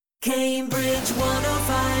Cambridge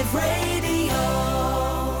 105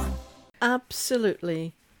 Radio.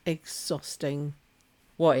 Absolutely exhausting.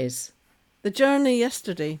 What is? The journey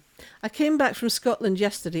yesterday. I came back from Scotland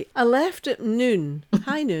yesterday. I left at noon,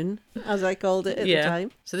 high noon, as I called it at the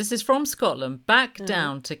time. So this is from Scotland back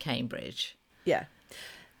down to Cambridge. Yeah.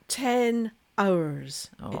 10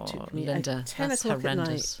 hours Oh, it took me. Linda, 10 that's o'clock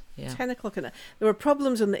horrendous. at night. Yeah. 10 o'clock at night. There were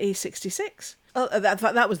problems on the A66. Oh, in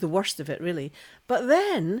fact, that was the worst of it, really. But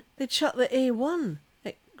then they'd shut the A1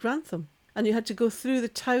 at Grantham. And you had to go through the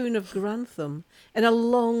town of Grantham in a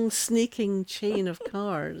long, sneaking chain of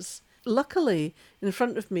cars. Luckily, in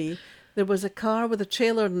front of me, there was a car with a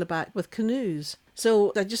trailer in the back with canoes.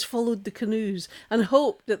 So I just followed the canoes and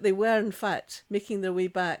hoped that they were, in fact, making their way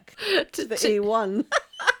back to the A1.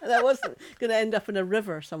 And I wasn't going to end up in a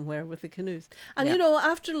river somewhere with the canoes. And, Yeah. you know,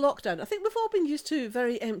 after lockdown, I think we've all been used to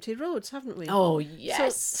very empty roads, haven't we? Oh,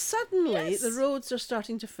 yes. So suddenly Yes. the roads are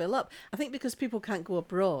starting to fill up. I think because people can't go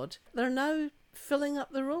abroad, they're now filling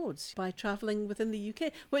up the roads by travelling within the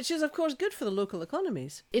UK, which is, of course, good for the local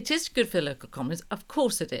economies. It is good for local economies. Of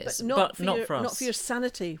course it is. But not for us. Not for your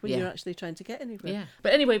sanity when Yeah. you're actually trying to get anywhere. Yeah.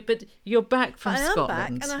 But anyway, but you're back from I am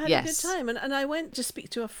Scotland. back and I had Yes. a good time. And I went to speak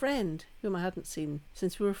to a friend whom I hadn't seen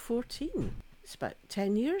since we were 14. It's about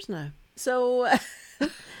 10 years now. So,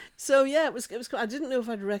 so yeah, it was. I didn't know if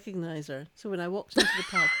I'd recognise her. So when I walked into the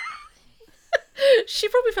pub, She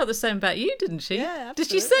probably felt the same about you, didn't she? Yeah, Did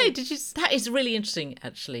she absolutely. say? That is really interesting,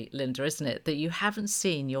 actually, Linda, isn't it? That you haven't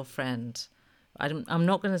seen your friend. I'm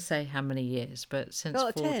not going to say how many years, but since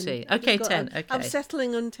well, 14. 10. Okay, 10. Okay. I'm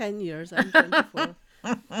settling on 10 years. I'm 24.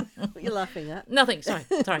 What are you laughing at? Nothing. Sorry.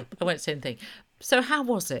 I won't say anything. So how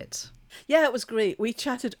was it? Yeah, it was great. We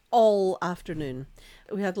chatted all afternoon.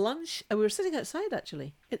 We had lunch and we were sitting outside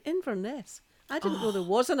actually in Inverness. I didn't know there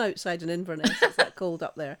was an outside in Inverness. It's that cold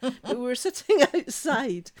up there. But we were sitting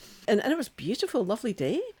outside and it was beautiful, lovely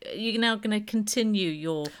day. You're now going to continue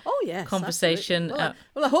your Oh, yes. conversation. absolutely.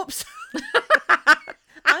 Well, I hope so.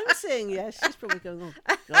 I'm saying yes. She's probably going,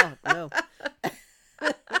 oh, God, no.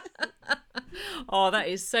 Oh, that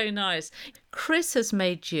is so nice. Chris has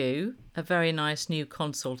made you a very nice new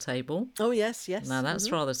console table. Oh, yes. Now,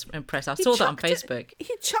 that's rather impressive. I He saw that on chucked it- Facebook.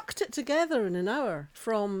 He chucked it together in an hour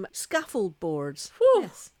from scaffold boards. Whew.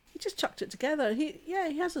 Yes. He just chucked it together. He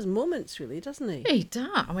has his moments, really, doesn't he? He does.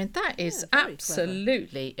 I mean, that is Yeah, very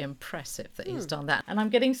absolutely impressive that he's done that. And I'm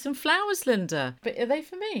getting some flowers, Linda. But are they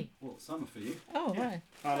for me? Well, some are for you. Oh,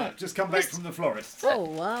 right. Just come back from the florist. Oh,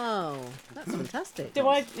 wow. That's fantastic. Do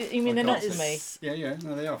I? You mean they're not That for me? is- Yeah,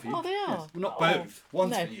 no, they are for you. Oh, they are? Yes. Well, not Oh, both.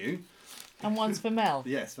 One's no. for you. And one's for Mel.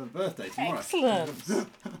 Yes, for the birthday tomorrow. Excellent.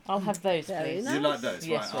 I'll have those, Very please. nice. You like those,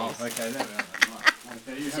 Yes, right? please. Okay, there we are. Right.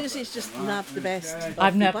 Okay, you have Susie's those just then, right? nabbed the best. Okay. of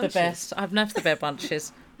I've the nabbed the bunches. best. I've nabbed the bare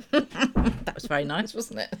bunches. That was very nice,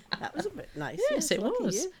 wasn't it? That was a bit nice. Yes, it lucky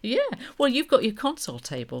was. you. Yeah. Well, you've got your console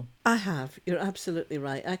table. I have. You're absolutely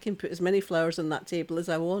right. I can put as many flowers on that table as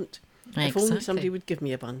I want. If only Exactly. somebody would give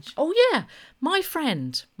me a bunch. Oh yeah, my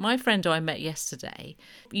friend who I met yesterday.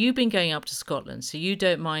 You've been going up to Scotland, so you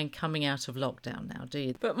don't mind coming out of lockdown now, do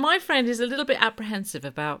you? But my friend is a little bit apprehensive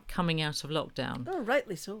about coming out of lockdown. Oh,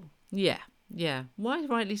 rightly so. Yeah. Why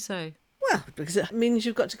rightly so? Well, because it means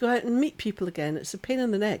you've got to go out and meet people again. It's a pain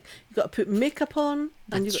in the neck. You've got to put makeup on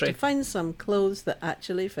and you've That's got to true. find some clothes that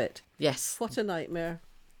actually fit. Yes, What a nightmare.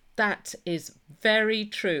 that is very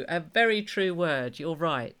true. A very true word. You're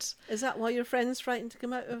right. Is that why your friend's frightened to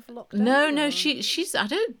come out of lockdown? No, or- she's. I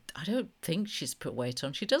don't think she's put weight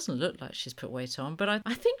on. She doesn't look like she's put weight on, but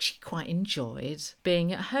I think she quite enjoyed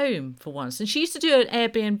being at home for once. And she used to do an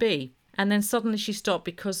Airbnb, and then suddenly she stopped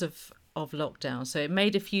because of lockdown. So it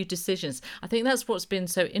made a few decisions. I think that's what's been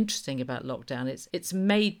so interesting about lockdown. It's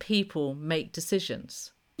made people make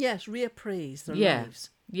decisions. Yes, reappraise their Yeah. lives.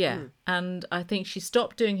 Yeah, and I think she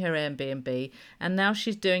stopped doing her Airbnb, and now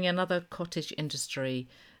she's doing another cottage industry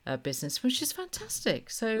business, which is fantastic.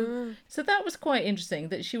 So that was quite interesting.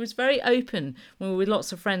 That she was very open when we were with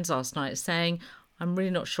lots of friends last night, saying, "I'm really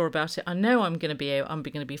not sure about it. I know I'm going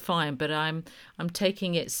to be fine, but I'm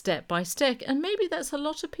taking it step by step." And maybe that's a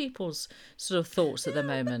lot of people's sort of thoughts at the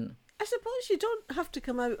moment. I suppose you don't have to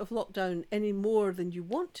come out of lockdown any more than you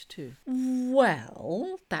want to.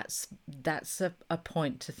 Well, that's a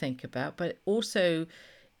point to think about, but also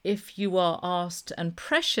if you are asked and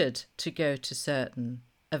pressured to go to certain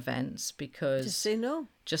events, because Just say no.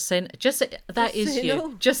 just say that Just is say you.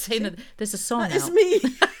 no. Just say no. There's a song That out. is me.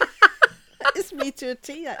 That is me to a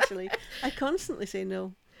T, actually. I constantly say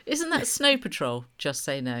no. Isn't that Snow Patrol? Just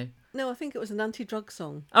say no. No, I think it was an anti-drug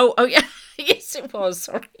song. Oh yeah. Yes, it was.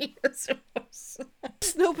 Sorry. Yes, it was.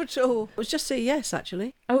 Snow Patrol. It was just say yes,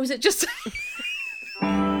 actually. Oh, was it just?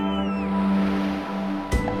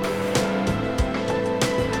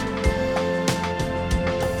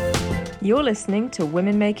 You're listening to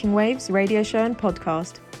Women Making Waves radio show and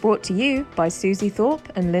podcast, brought to you by Susie Thorpe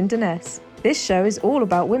and Linda Ness. This show is all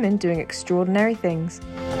about women doing extraordinary things.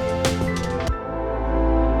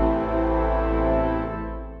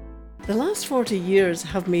 The last 40 years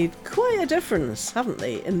have made quite a difference, haven't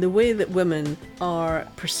they, in the way that women are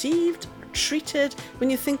perceived, treated.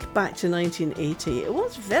 When you think back to 1980, it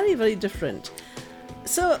was very, very different.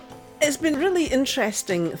 So it's been really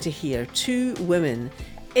interesting to hear two women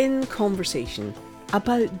in conversation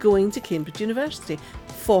about going to Cambridge University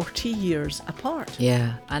 40 years apart.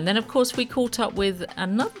 Yeah, and then of course we caught up with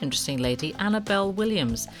another interesting lady, Annabelle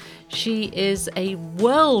Williams. She is a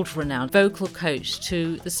world-renowned vocal coach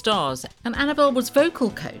to the stars, and Annabelle was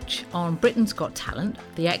vocal coach on Britain's Got Talent,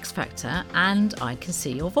 The X Factor, and I Can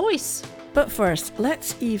See Your Voice. But first,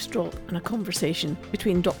 let's eavesdrop on a conversation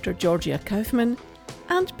between Dr. Georgia Kaufman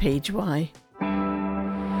and Paige Y.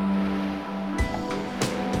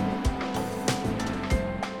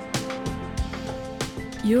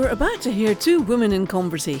 You're about to hear two women in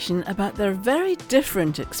conversation about their very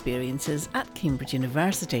different experiences at Cambridge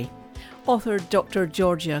University. Author Dr.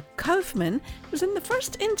 Georgia Kaufman was in the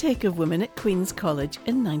first intake of women at Queen's College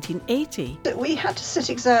in 1980. We had to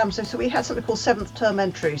sit exams, so we had something called seventh term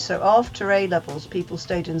entry. So after A-levels, people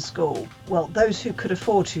stayed in school. Well, those who could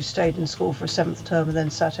afford to stayed in school for a seventh term and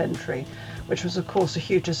then sat entry, which was, of course, a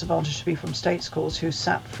huge disadvantage to people from state schools who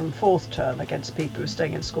sat from fourth term against people who were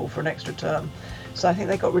staying in school for an extra term. So I think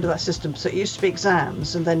they got rid of that system. So it used to be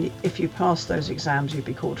exams, and then if you passed those exams, you'd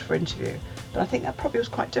be called for interview. But I think that probably was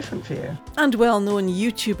quite different for you. And well-known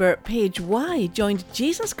YouTuber Paige Y joined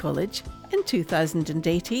Jesus College in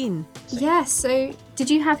 2018. Yeah, so did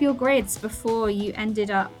you have your grades before you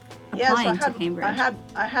ended up applying to Cambridge?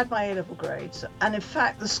 I had my A-level grades, and in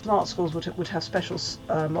fact the smart schools would have special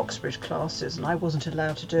Oxbridge classes, and I wasn't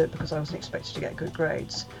allowed to do it because I wasn't expected to get good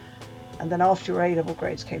grades. And then after your A-level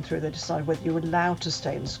grades came through, they decided whether you were allowed to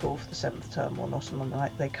stay in school for the seventh term or not,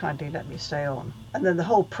 and they kindly let me stay on. And then the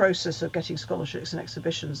whole process of getting scholarships and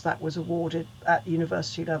exhibitions, that was awarded at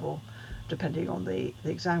university level, depending on the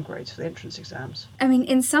exam grades for the entrance exams. I mean,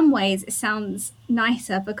 in some ways it sounds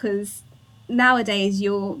nicer because nowadays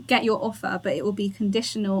you'll get your offer, but it will be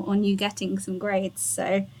conditional on you getting some grades.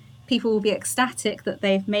 So people will be ecstatic that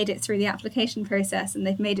they've made it through the application process and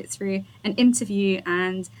they've made it through an interview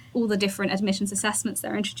and all the different admissions assessments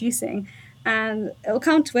they're introducing. And it'll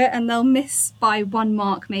come to it and they'll miss by 1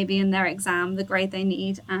 mark maybe in their exam the grade they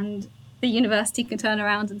need, and the university can turn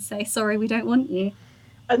around and say, sorry, we don't want you.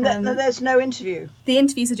 And then there's no interview. The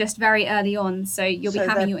interviews are just very early on, so you'll be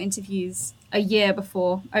having your interviews over a year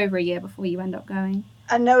before you end up going.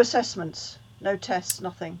 And no assessments, no tests,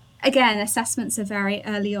 nothing. Again, assessments are very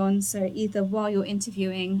early on, so either while you're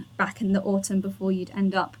interviewing back in the autumn before you'd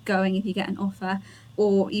end up going if you get an offer,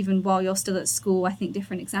 or even while you're still at school. I think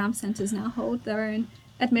different exam centres now hold their own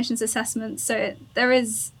admissions assessments. So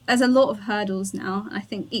there's a lot of hurdles now. I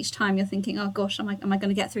think each time you're thinking, oh gosh, am I going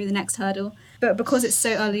to get through the next hurdle? But because it's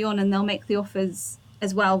so early on and they'll make the offers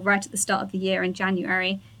as well right at the start of the year in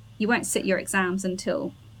January, you won't sit your exams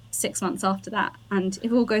until 6 months after that. And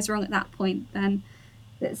if all goes wrong at that point, then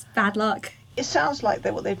it's bad luck. It sounds like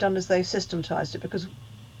what they've done is they've systematised it, because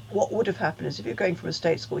what would have happened is if you're going from a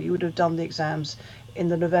state school, you would have done the exams in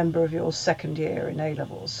the November of your second year in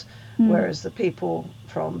A-levels, whereas the people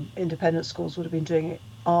from independent schools would have been doing it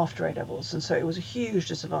after A-levels. And so it was a huge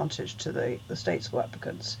disadvantage to the state school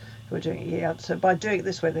applicants who were doing it a year out. So by doing it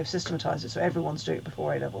this way, they've systematised it, so everyone's doing it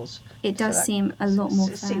before A-levels. It does seem a lot more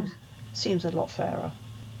fair. Seems a lot fairer.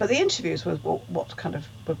 But the interviews were what kind of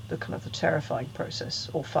the terrifying process,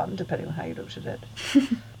 or fun, depending on how you looked at it.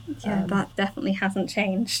 Yeah, that definitely hasn't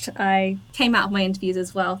changed. I came out of my interviews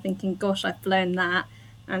as well thinking, gosh, I've blown that.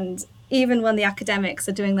 And even when the academics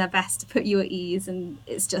are doing their best to put you at ease, and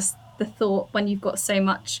it's just the thought when you've got so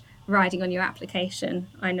much riding on your application,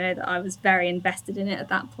 I know that I was very invested in it at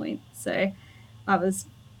that point. So I was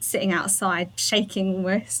sitting outside shaking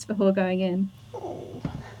almost before going in. Oh.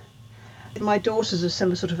 My daughter's a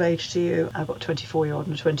similar sort of age to you. I've got a 24-year-old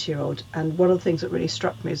and a 20-year-old. And one of the things that really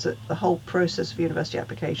struck me is that the whole process of university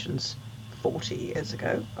applications 40 years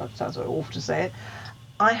ago, that sounds very awful to say it,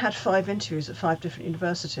 I had 5 interviews at 5 different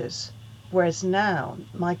universities, whereas now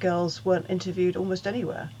my girls weren't interviewed almost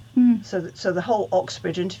anywhere. So the whole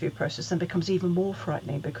Oxbridge interview process then becomes even more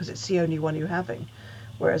frightening because it's the only one you're having,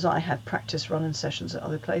 whereas I had practice run-in sessions at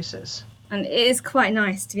other places. And it is quite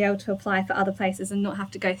nice to be able to apply for other places and not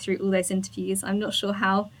have to go through all those interviews. I'm not sure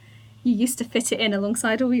how you used to fit it in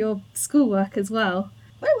alongside all your schoolwork as well.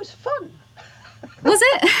 Well, it was fun. Was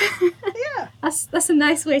it? Yeah. That's a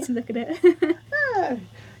nice way to look at it. Yeah.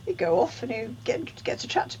 You go off and you get to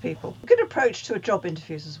chat to people. Good approach to a job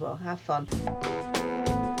interviews as well. Have fun.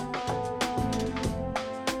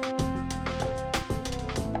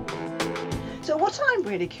 So what I'm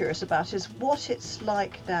really curious about is what it's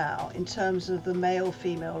like now in terms of the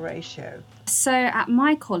male-female ratio. So at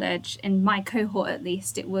my college, in my cohort at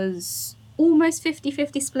least, it was almost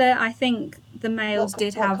 50-50 split. I think the males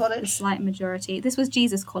did what have college? a slight majority. This was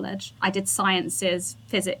Jesus College. I did sciences,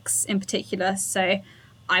 physics in particular, so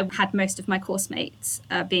I had most of my course mates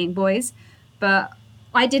being boys, but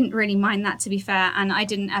I didn't really mind that, to be fair, and I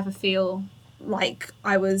didn't ever feel like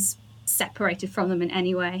I was separated from them in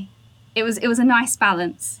any way. It was a nice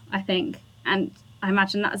balance, I think, and I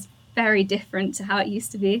imagine that was very different to how it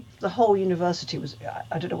used to be. The whole university was,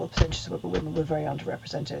 I don't know what percentages were, but women were very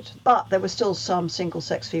underrepresented. But there were still some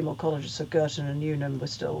single-sex female colleges, so Girton and Newnham were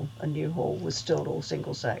still, and Newhall was still all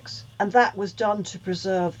single-sex. And that was done to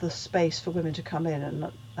preserve the space for women to come in,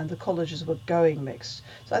 and the colleges were going mixed.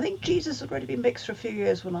 So I think Jesus had already been mixed for a few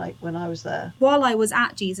years when I was there. While I was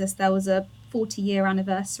at Jesus, there was a 40-year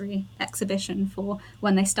anniversary exhibition for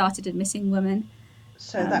when they started admitting women.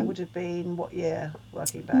 So that would have been what year,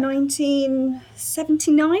 working back?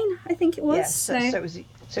 1979, I think it was. Yes, so it was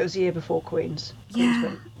the year before Queen's.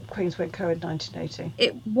 Yeah. Queen's went co-ed 1980.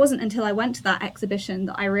 It wasn't until I went to that exhibition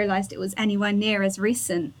that I realised it was anywhere near as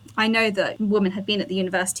recent. I know that women had been at the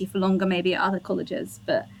university for longer, maybe at other colleges,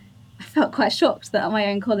 but I felt quite shocked that at my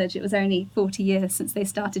own college it was only 40 years since they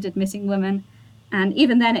started admitting women. And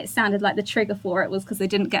even then it sounded like the trigger for it was because they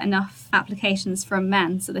didn't get enough applications from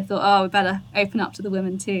men, so they thought, oh, we better open up to the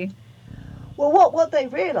women too. Well, what they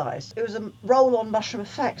realised, it was a roll-on mushroom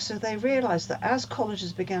effect, so they realised that as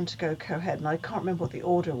colleges began to go co-ed, and I can't remember what the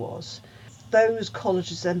order was, those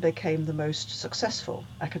colleges then became the most successful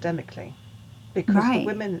academically, because Right.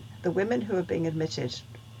 the women who were being admitted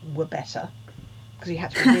were better, because you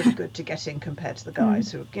had to be really good to get in compared to the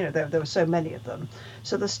guys who, there were so many of them.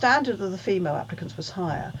 So the standard of the female applicants was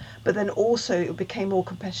higher, but then also it became more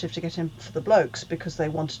competitive to get in for the blokes because they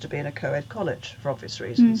wanted to be in a co-ed college for obvious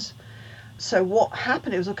reasons. So what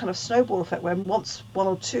happened, it was a kind of snowball effect where once one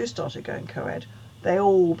or two started going co-ed, they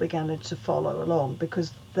all began to follow along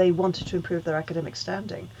because they wanted to improve their academic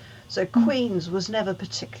standing. So Queen's was never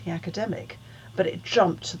particularly academic, but it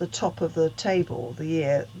jumped to the top of the table the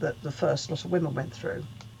year that the first lot of women went through.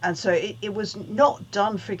 And so it was not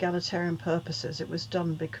done for egalitarian purposes. It was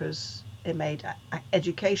done because it made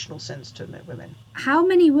educational sense to admit women. How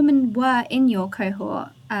many women were in your cohort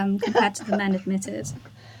compared to the men admitted?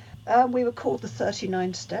 We were called the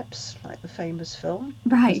 39 Steps, like the famous film.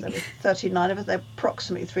 Right. There were 39 of us. There were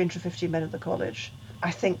approximately 350 men at the college.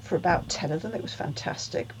 I think for about 10 of them it was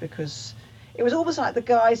fantastic because it was almost like the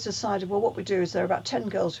guys decided, well, what we do is there are about 10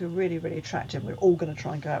 girls who are really, really attractive. We're all going to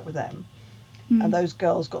try and go out with them. And those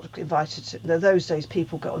girls got invited to, those days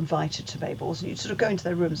people got invited to May balls, and you'd sort of go into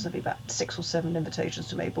their rooms and there'd be about 6 or 7 invitations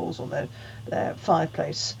to May balls on their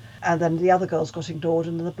fireplace. And then the other girls got ignored,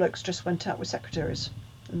 and then the blokes just went out with secretaries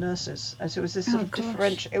and nurses. And so it was this sort of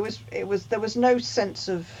differential. There was no sense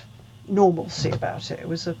of normalcy about it. It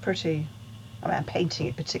was a pretty, I'm painting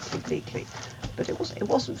it particularly bleakly, but it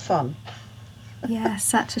wasn't fun. Yeah,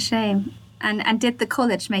 such a shame. And did the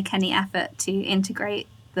college make any effort to integrate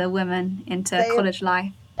the women into college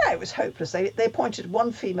life? No, it was hopeless. They appointed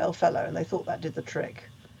one female fellow and they thought that did the trick.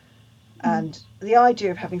 And the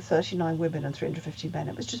idea of having 39 women and 350 men,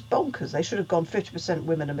 it was just bonkers. They should have gone 50%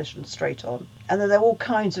 women admission straight on. And then there were all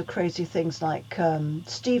kinds of crazy things like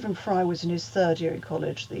Stephen Fry was in his third year in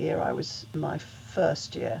college, the year I was in my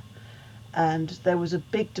first year. And there was a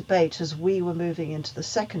big debate as we were moving into the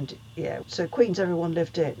second year. So Queen's everyone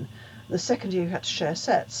lived in. The second year you had to share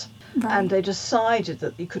sets. Right. And they decided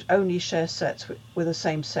that you could only share sets with the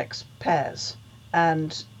same sex pairs.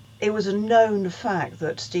 And it was a known fact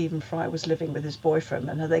that Stephen Fry was living with his boyfriend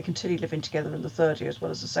and they continued living together in the third year as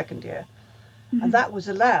well as the second year. And that was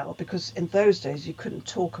allowed because in those days you couldn't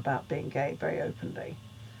talk about being gay very openly.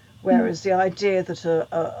 Whereas the idea that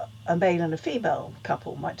a male and a female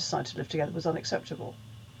couple might decide to live together was unacceptable.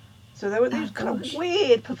 So there were these kind of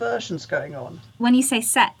weird perversions going on. When you say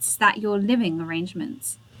sets, that your living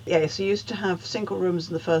arrangements? Yeah, so you used to have single rooms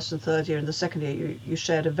in the first and third year. In the second year, you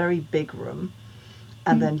shared a very big room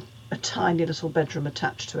and then a tiny little bedroom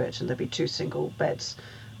attached to it, and there'd be 2 single beds.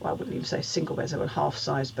 Well, I wouldn't even say single beds, they were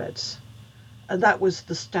half-size beds. And that was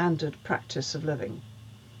the standard practice of living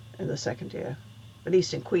in the second year, at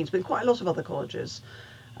least in Queen's, but in quite a lot of other colleges.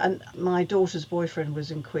 And my daughter's boyfriend was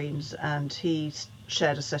in Queen's, and he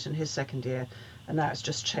shared a set in his second year, and now it's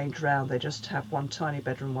just changed round. They just have one tiny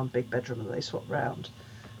bedroom, one big bedroom, and they swap round.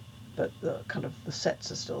 But the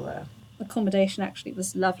sets are still there. accommodation actually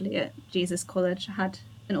was lovely at Jesus College. I had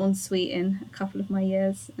an ensuite in a couple of my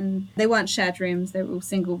years, and they weren't shared rooms, they were all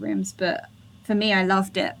single rooms, but for me, I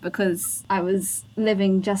loved it because I was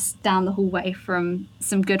living just down the hallway from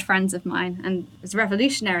some good friends of mine, and it was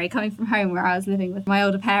revolutionary coming from home where I was living with my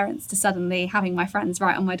older parents to suddenly having my friends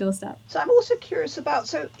right on my doorstep. So I'm also curious about,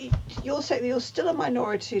 so you're saying that you're still a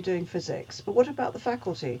minority doing physics, but what about the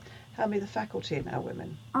faculty? How many of the faculty are now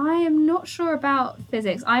women? I am not sure about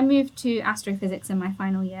physics. I moved to astrophysics in my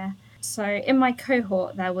final year. So in my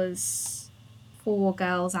cohort, there was 4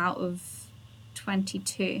 girls out of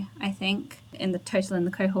 22, I think, in the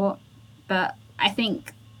cohort. But I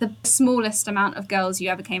think the smallest amount of girls you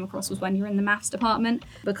ever came across was when you were in the maths department,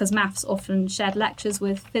 because maths often shared lectures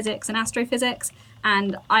with physics and astrophysics,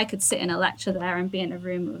 and I could sit in a lecture there and be in a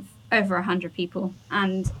room of over 100 people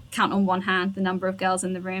and count on one hand the number of girls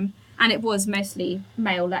in the room. And it was mostly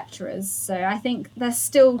male lecturers. So I think there's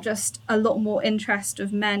still just a lot more interest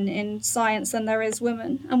of men in science than there is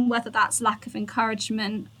women. And whether that's lack of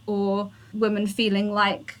encouragement or women feeling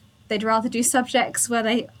like they'd rather do subjects where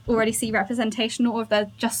they already see representation, or if they're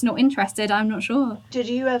just not interested, I'm not sure. Did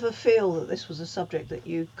you ever feel that this was a subject that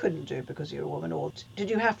you couldn't do because you're a woman, or did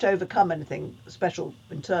you have to overcome anything special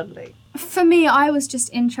internally? For me, I was just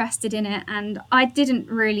interested in it, and I didn't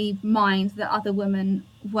really mind that other women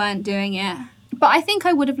weren't doing it. But I think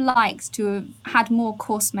I would have liked to have had more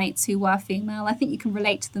course mates who were female. I think you can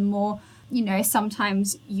relate to them more. You know,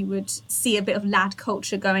 sometimes you would see a bit of lad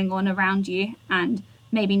culture going on around you and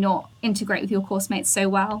maybe not integrate with your course mates so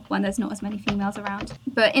well when there's not as many females around.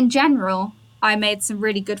 But in general, I made some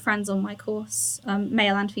really good friends on my course,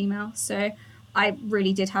 male and female. So I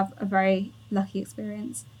really did have a very lucky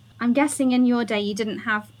experience. I'm guessing in your day you didn't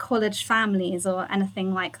have college families or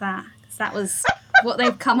anything like that, because that was what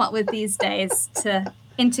they've come up with these days to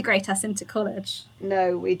integrate us into college.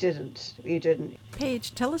 No, we didn't.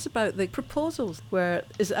 Paige, tell us about the proposals. Where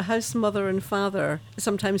is it a house mother and father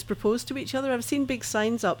sometimes propose to each other? I've seen big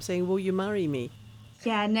signs up saying, "Will you marry me?"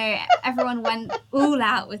 Yeah, no, everyone went all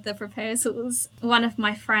out with the proposals. One of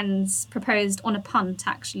my friends proposed on a punt,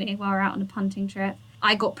 actually, while we were out on a punting trip.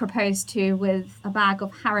 I got proposed to with a bag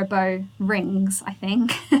of Haribo rings, I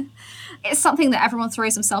think. It's something that everyone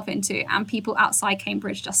throws themselves into, and people outside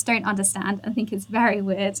Cambridge just don't understand and think it's very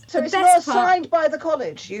weird. So it's not signed by the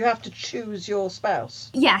college. You have to choose your spouse.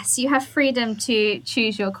 Yes, you have freedom to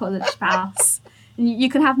choose your college spouse. You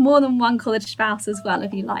can have more than one college spouse as well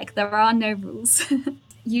if you like. There are no rules.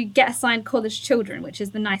 You get assigned college children, which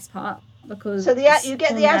is the nice part. Because so you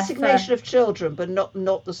get the assignation of children, but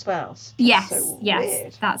not the spouse. Yes, so yes,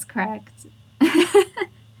 weird. That's correct.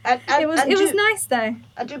 And it was nice though.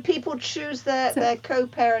 And do people choose their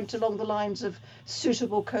co-parent along the lines of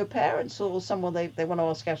suitable co-parents, or someone they want to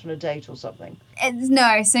ask out on a date or something?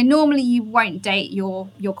 No, so normally you won't date your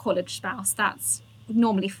college spouse. That's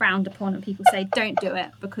normally frowned upon, and people say don't do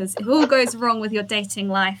it, because if all goes wrong with your dating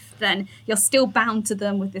life, then you're still bound to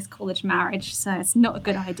them with this college marriage, so it's not a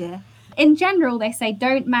good idea. In general, they say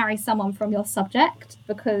don't marry someone from your subject,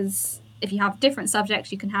 because if you have different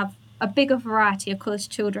subjects, you can have a bigger variety of college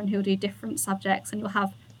children who'll do different subjects, and you'll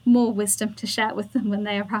have more wisdom to share with them when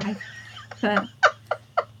they arrive. But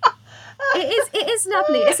it is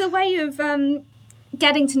lovely. It's a way of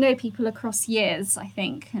getting to know people across years, I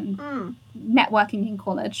think, and networking in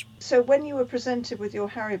college. So when you were presented with your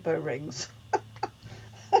Haribo rings,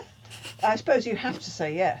 I suppose you have to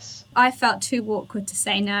say yes. I felt too awkward to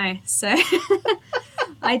say no, so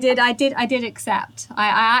I did accept.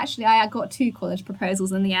 I got 2 college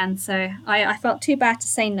proposals in the end, so I felt too bad to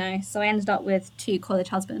say no, so I ended up with 2 college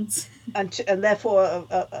husbands. And therefore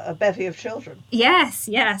a bevy of children. Yes,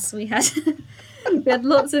 we had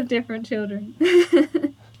lots of different children.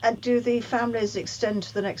 And do the families extend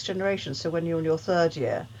to the next generation? So when you're in your 3rd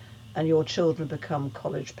year and your children become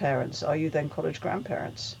college parents, are you then college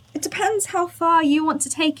grandparents? It depends how far you want to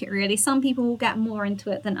take it, really. Some people will get more into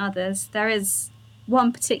it than others. There is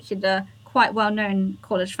one particular quite well-known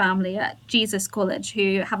college family at Jesus College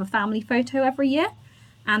who have a family photo every year,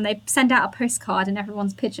 and they send out a postcard in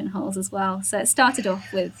everyone's pigeonholes as well. So it started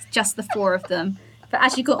off with just the 4 of them, but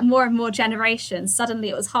as you got more and more generations, suddenly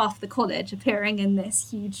it was half the college appearing in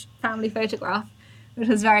this huge family photograph, which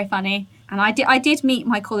was very funny. And I did meet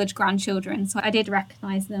my college grandchildren, so I did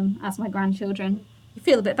recognise them as my grandchildren. You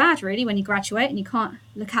feel a bit bad, really, when you graduate and you can't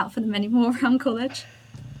look out for them anymore around college.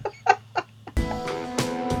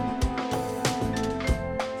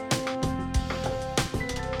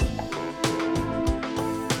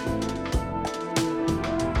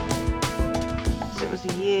 So it was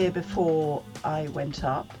a year before I went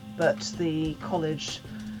up, but the college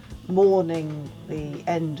mourning the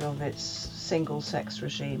end of its single-sex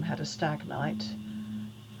regime, had a stag night.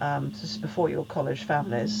 This is before your college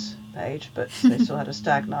families age, but they still had a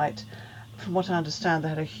stag night. From what I understand, they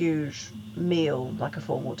had a huge meal, like a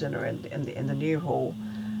formal dinner, in the new hall,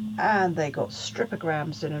 and they got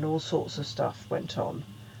stripograms in and all sorts of stuff went on.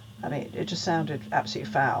 I mean, it just sounded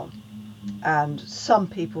absolutely foul. And some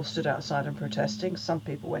people stood outside and protesting, some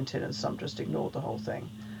people went in, and some just ignored the whole thing.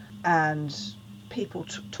 And people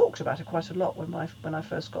talked about it quite a lot when I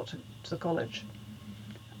first got to the college.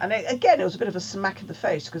 And again, it was a bit of a smack in the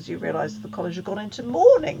face, because you realised that the college had gone into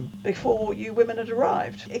mourning before you women had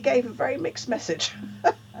arrived. It gave a very mixed message.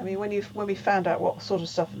 I mean, when we found out what sort of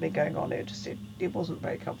stuff had been going on, it wasn't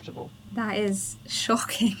very comfortable. That is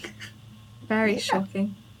shocking. Very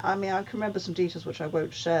shocking. I mean, I can remember some details which I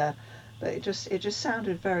won't share, but it just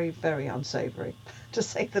sounded very, very unsavoury, to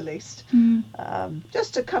say the least.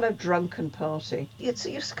 Just a kind of drunken party. You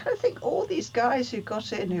just kind of think all these guys who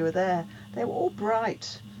got in, who were there, they were all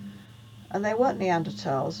bright. And they weren't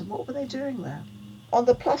Neanderthals, and what were they doing there? On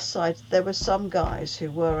the plus side, there were some guys who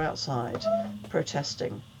were outside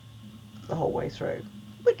protesting the whole way through,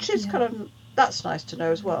 which is that's nice to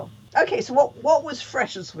know as well. Okay, so what was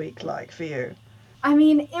Freshers Week like for you? I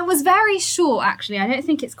mean, it was very short, actually. I don't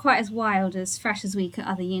think it's quite as wild as Freshers' Week at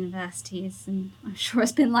other universities, and I'm sure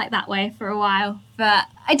it's been like that way for a while. But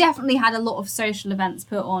I definitely had a lot of social events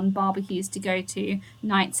put on, barbecues to go to,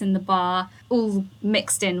 nights in the bar, all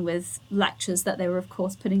mixed in with lectures that they were, of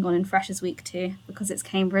course, putting on in Freshers' Week too, because it's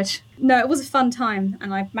Cambridge. No, it was a fun time,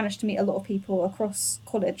 and I managed to meet a lot of people across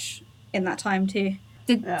college in that time too.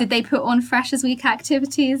 Did they put on Freshers' Week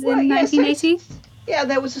activities in 1980? Yeah,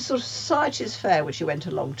 there was a sort of society's fair which you went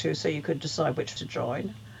along to, so you could decide which to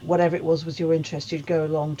join. Whatever it was your interest, you'd go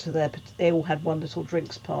along to they all had one little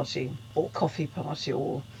drinks party, or coffee party,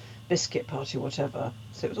 or biscuit party, whatever.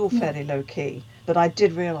 So it was all fairly low key. But I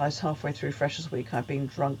did realise halfway through Freshers' Week I'd been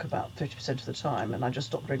drunk about 50% of the time, and I just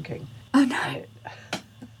stopped drinking. Oh no!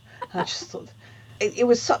 I just thought it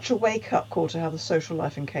was such a wake-up call to how the social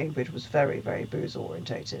life in Cambridge was very, very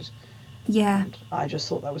booze-orientated. Yeah. And I just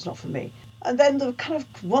thought that was not for me. And then the kind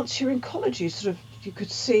of, once you're in college, you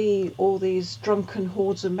could see all these drunken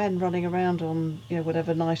hordes of men running around on,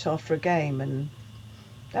 whatever night after a game, and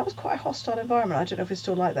that was quite a hostile environment. I don't know if it's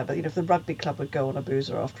still like that, but if the rugby club would go on a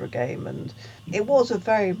boozer after a game, and it was a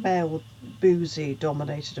very male, boozy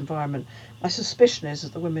dominated environment. My suspicion is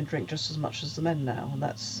that the women drink just as much as the men now, and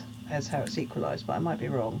that's how it's equalised, but I might be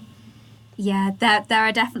wrong. Yeah, there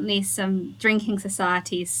are definitely some drinking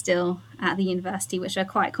societies still at the university which are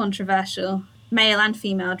quite controversial. Male and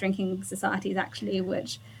female drinking societies, actually,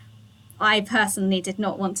 which I personally did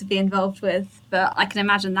not want to be involved with, but I can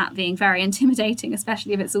imagine that being very intimidating,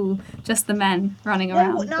 especially if it's all just the men running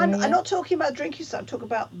around. No, I'm not talking about drinking society, I'm talking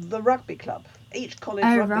about the rugby club. Each college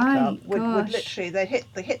rugby club would literally, they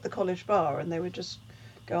hit the college bar and they would just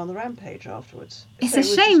go on the rampage afterwards. It's a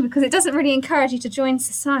shame because it doesn't really encourage you to join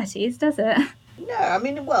societies, does it? No, I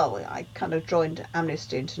mean, well, I kind of joined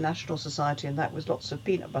Amnesty International Society, and that was lots of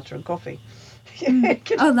peanut butter and coffee.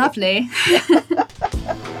 Oh, lovely.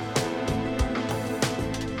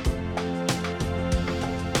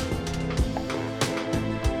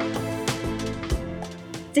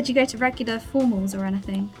 Did you go to regular formals or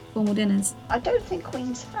anything? Formal dinners? I don't think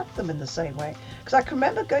Queen's had them in the same way. Because I can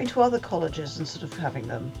remember going to other colleges and sort of having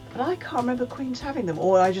them. But I can't remember Queen's having them,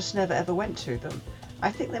 or I just never ever went to them.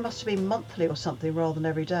 I think they must have been monthly or something rather than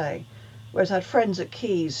every day. Whereas I had friends at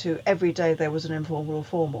Keys who every day there was an informal or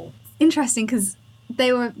formal. Interesting, because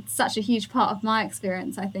they were such a huge part of my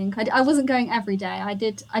experience, I think. I wasn't going every day. I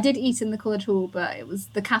did eat in the college hall, but it was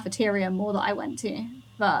the cafeteria more that I went to.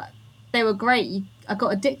 But they were great. I got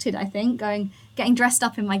addicted, I think, getting dressed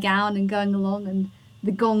up in my gown and going along, and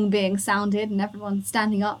the gong being sounded and everyone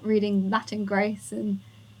standing up reading Latin Grace. And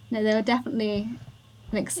they were definitely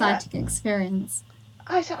an exciting experience.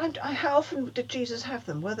 How often did Jesus have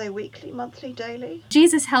them? Were they weekly, monthly, daily?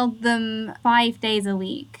 Jesus held them 5 days a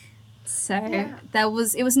week. So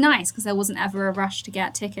it was nice because there wasn't ever a rush to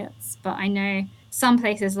get tickets. But I know some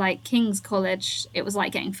places like King's College, it was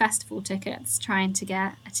like getting festival tickets, trying to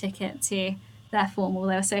get a ticket to their formal.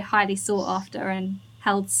 They were so highly sought after and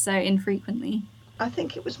held so infrequently. I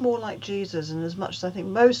think it was more like Jesus, and as much as I think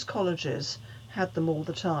most colleges had them all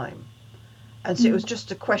the time. And so it was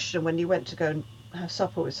just a question when you went to go and have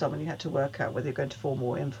supper with someone, you had to work out whether you're going to formal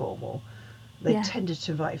or informal. They tended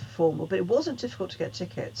to invite you for formal, but it wasn't difficult to get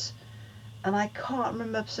tickets. And I can't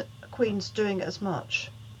remember Queen's doing it as much.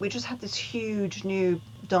 We just had this huge new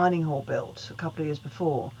dining hall built a couple of years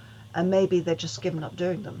before, and maybe they'd just given up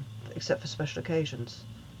doing them, except for special occasions.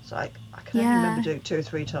 So I can only Yeah. remember doing 2 or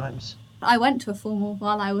 3 times. I went to a formal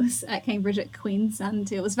while I was at Cambridge at Queen's,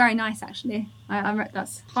 and it was very nice actually.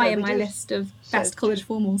 That's high in we my did. list of So best college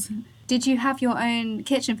formals. Did you have your own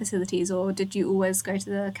kitchen facilities, or did you always go to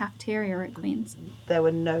the cafeteria at Queen's? There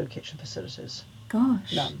were no kitchen facilities,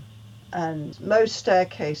 Gosh. none. And most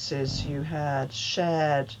staircases you had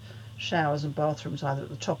shared showers and bathrooms either at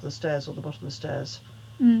the top of the stairs or the bottom of the stairs.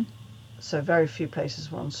 Mm. So very few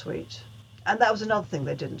places were en suite. And that was another thing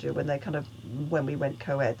they didn't do when we went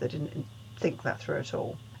co-ed. They didn't think that through at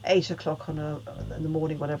all. 8 o'clock in the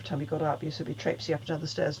morning, whatever time you got up, you should be traipsing up and down the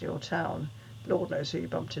stairs in your town. Lord knows who you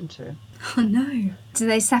bumped into. Oh no. Do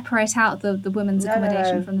they separate out the women's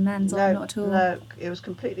accommodation from the men's, or not at all? No, it was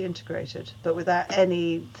completely integrated, but without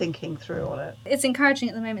any thinking through on it. It's encouraging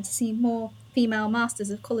at the moment to see more female masters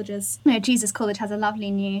of colleges. You know, Jesus College has a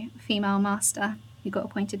lovely new female master who got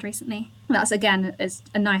appointed recently. That's, again, is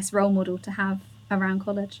a nice role model to have around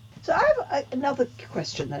college. So I have another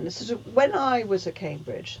question then. This is when I was at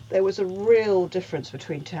Cambridge, there was a real difference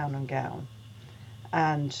between town and gown,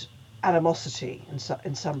 and animosity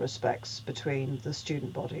in some respects between the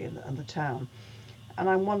student body and the town. And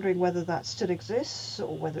I'm wondering whether that still exists,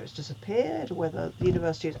 or whether it's disappeared, or whether the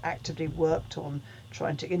university has actively worked on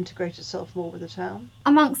trying to integrate itself more with the town.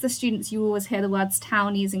 Amongst the students, you always hear the words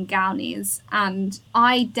townies and gownies, and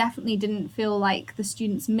I definitely didn't feel like the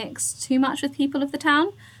students mixed too much with people of the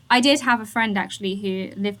town. I did have a friend actually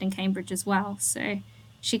who lived in Cambridge as well, so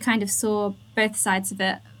she kind of saw both sides of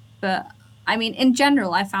it. But I mean, in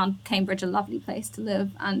general, I found Cambridge a lovely place to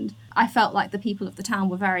live, and I felt like the people of the town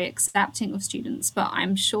were very accepting of students. But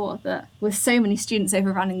I'm sure that with so many students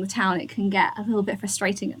overrunning the town, it can get a little bit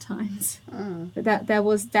frustrating at times. But there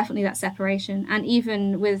was definitely that separation. And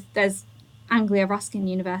even there's Anglia Ruskin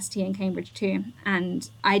University in Cambridge too, and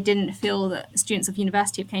I didn't feel that students of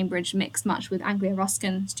University of Cambridge mixed much with Anglia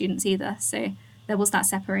Ruskin students either. So there was that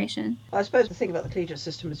separation. I suppose the thing about the collegiate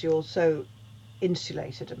system is you're so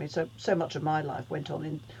insulated. I mean, so much of my life went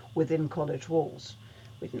on within college walls.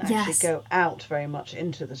 We didn't actually Yes. go out very much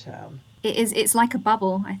into the town. It's like a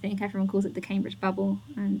bubble. I think everyone calls it the Cambridge bubble,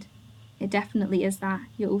 and it definitely is that.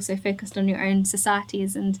 You're also focused on your own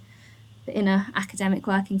societies and the inner academic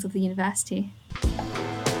workings of the university.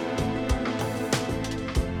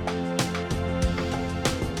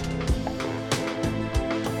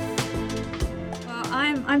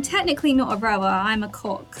 Well, I'm technically not a rower. I'm a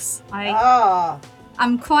cox.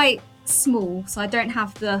 I'm quite small, so I don't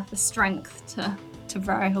have the strength to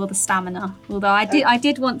row or the stamina. Although I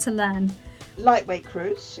did want to learn. Lightweight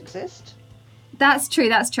crews exist. That's true.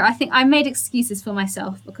 I think I made excuses for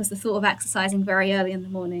myself because the thought of exercising very early in the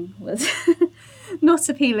morning was not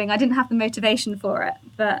appealing. I didn't have the motivation for it,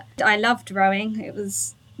 but I loved rowing. It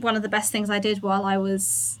was one of the best things I did while I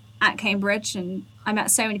was at Cambridge, and I met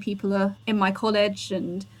so many people in my college,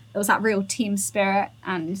 and there was that real team spirit,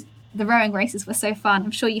 and the rowing races were so fun.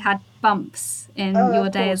 I'm sure you had bumps in your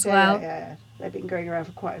Of day course, as well. Yeah. They've been going around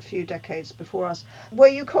for quite a few decades before us. Were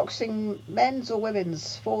you coxing men's or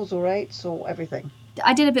women's, 4s or 8s or everything?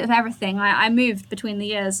 I did a bit of everything. I moved between the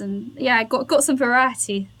years, and yeah, I got some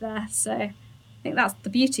variety there. So I think that's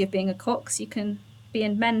the beauty of being a cox. You can be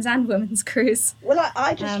in men's and women's crews. Well,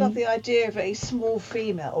 I just love the idea of a small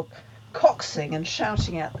female coxing and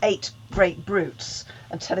shouting at 8 great brutes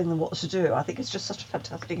and telling them what to do. I think it's just such a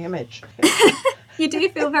fantastic image. You do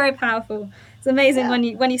feel very powerful. It's amazing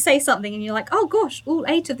when you say something and you're like, oh gosh, all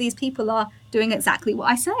 8 of these people are doing exactly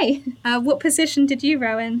what I say. What position did you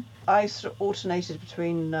row in? I sort of alternated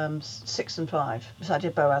between 6 and 5. So I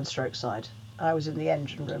did bow and stroke side. I was in the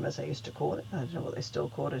engine room, as they used to call it. I don't know what they still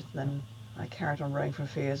call it. And then I carried on rowing for a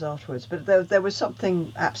few years afterwards. But there was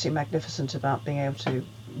something absolutely magnificent about being able to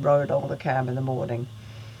row along the Cam in the morning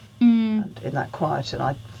and in that quiet. And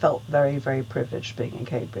I felt very, very privileged being in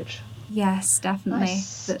Cambridge. Yes, definitely. I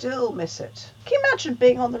still miss it. Can you imagine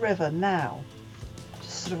being on the river now?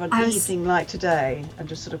 Just sort of an evening like today, and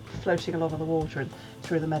just sort of floating along on the water and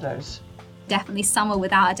through the meadows. Definitely summer,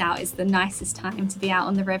 without a doubt, is the nicest time to be out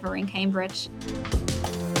on the river in Cambridge.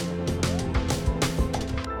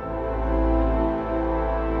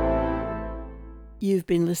 You've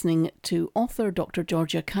been listening to author Dr.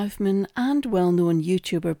 Georgia Kaufman and well-known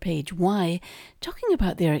YouTuber Paige Y talking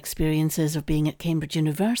about their experiences of being at Cambridge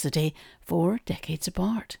University 4 decades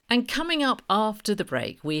apart. And coming up after the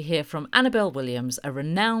break, we hear from Annabelle Williams, a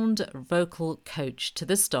renowned vocal coach to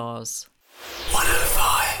the stars.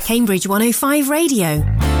 Cambridge 105 Radio.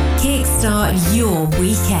 Kickstart your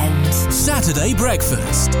weekend. Saturday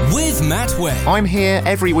Breakfast with Matt Webb. I'm here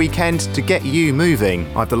every weekend to get you moving.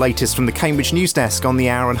 I've the latest from the Cambridge News Desk on the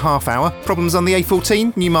hour and half hour. Problems on the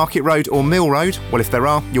A14, Newmarket Road or Mill Road? Well, if there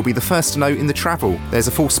are, you'll be the first to know in the travel. There's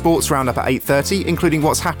a full sports roundup at 8:30, including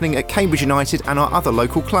what's happening at Cambridge United and our other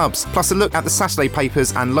local clubs. Plus a look at the Saturday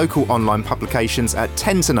papers and local online publications at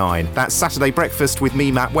 10 to 9. That's Saturday Breakfast with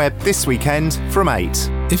me, Matt Webb, this weekend from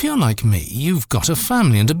 8. If you're like me, you've got a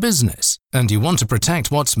family and a business, and you want to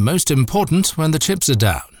protect what's most important when the chips are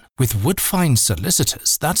down. With Woodfine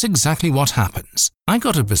Solicitors, that's exactly what happens. I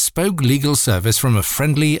got a bespoke legal service from a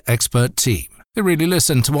friendly, expert team. They really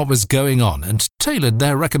listened to what was going on and tailored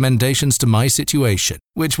their recommendations to my situation,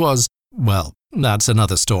 which was, well, that's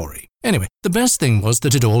another story. Anyway, the best thing was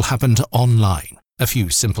that it all happened online. A few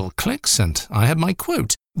simple clicks and I had my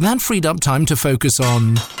quote. That freed up time to focus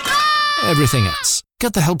on everything else.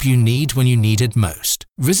 Get the help you need when you need it most.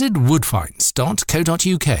 Visit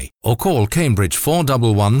woodfines.co.uk or call Cambridge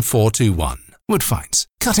 411 421. Woodfines,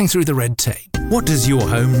 cutting through the red tape. What does your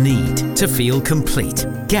home need to feel complete?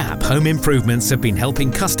 Gap Home Improvements have been helping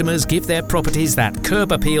customers give their properties that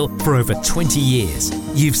curb appeal for over 20 years.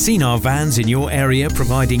 You've seen our vans in your area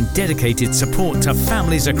providing dedicated support to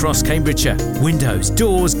families across Cambridgeshire. Windows,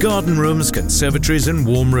 doors, garden rooms, conservatories and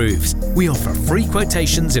warm roofs. We offer free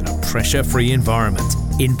quotations in a pressure-free environment.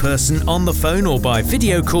 In person, on the phone or by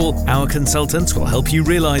video call, our consultants will help you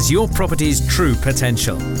realise your property's true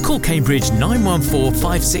potential. Call Cambridge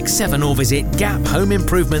 914 567 or visit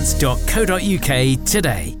gaphomeimprovements.co.uk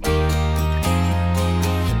today.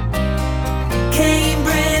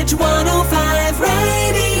 Cambridge 105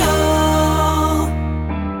 Radio.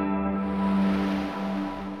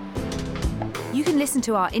 You can listen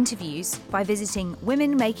to our interviews by visiting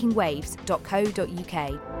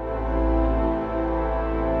womenmakingwaves.co.uk.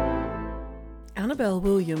 Annabelle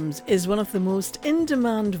Williams is one of the most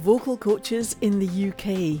in-demand vocal coaches in the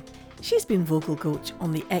UK. She's been vocal coach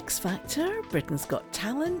on The X Factor, Britain's Got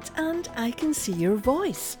Talent and I Can See Your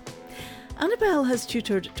Voice. Annabelle has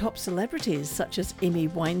tutored top celebrities such as Amy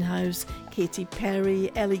Winehouse, Katy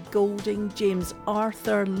Perry, Ellie Goulding, James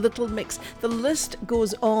Arthur, Little Mix. The list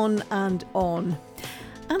goes on and on.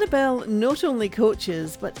 Annabelle not only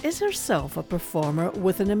coaches, but is herself a performer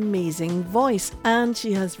with an amazing voice, and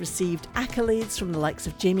she has received accolades from the likes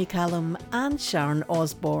of Jamie Callum and Sharon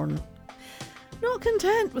Osbourne. Not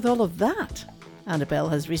content with all of that, Annabelle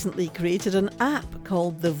has recently created an app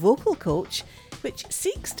called The Vocal Coach, which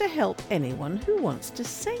seeks to help anyone who wants to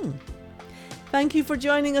sing. Thank you for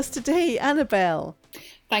joining us today, Annabelle.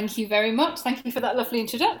 Thank you very much. Thank you for that lovely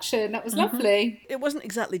introduction. That was lovely. It wasn't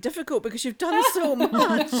exactly difficult because you've done so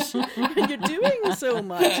much and you're doing so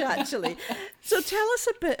much, actually. So tell us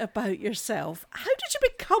a bit about yourself. How did you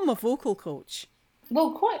become a vocal coach?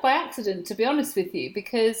 Well, quite by accident, to be honest with you,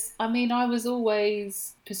 because, I mean, I was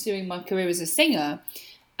always pursuing my career as a singer.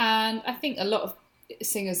 And I think a lot of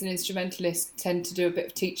singers and instrumentalists tend to do a bit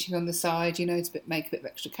of teaching on the side, you know, to make a bit of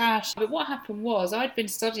extra cash. But what happened was I'd been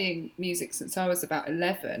studying music since I was about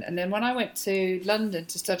 11. And then when I went to London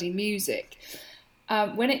to study music,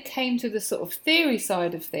 when it came to the sort of theory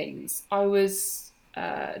side of things, I was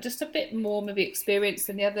just a bit more maybe experienced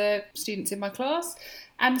than the other students in my class.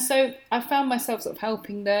 And so I found myself sort of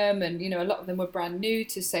helping them, and, you know, a lot of them were brand new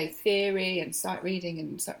to, say, theory and sight reading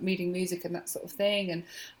and reading music and that sort of thing. And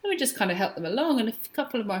I would just kind of help them along. And a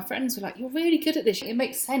couple of my friends were like, "You're really good at this. It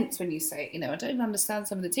makes sense when you say it. You know, I don't even understand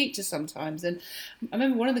some of the teachers sometimes." And I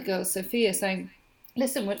remember one of the girls, Sophia, saying,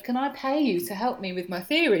 "Listen, can I pay you to help me with my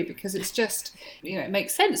theory? Because it's just, you know, it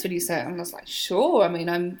makes sense when you say it." And I was like, "Sure. I mean,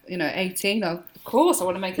 I'm, you know, 18. Of course, I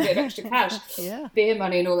want to make a bit of extra cash, beer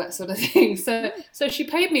money and all that sort of thing." So she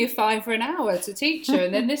paid me £5 an hour to teach her.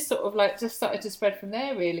 And then this sort of like just started to spread from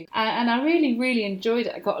there, really. And I really, really enjoyed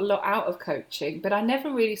it. I got a lot out of coaching, but I never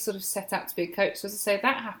really sort of set out to be a coach. So as I say,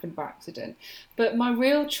 that happened by accident. But my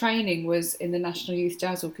real training was in the National Youth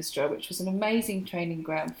Jazz Orchestra, which was an amazing training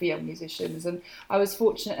ground for young musicians. And I was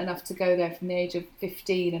fortunate enough to go there from the age of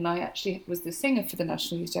 15, and I actually was the singer for the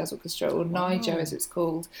National Youth Jazz Orchestra, or NYJO as it's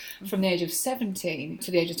called, from the age of 17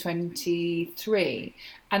 to the age of 23.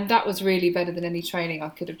 And that was really better than any training I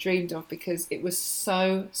could have dreamed of, because it was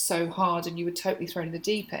so hard and you were totally thrown in the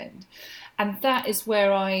deep end. And that is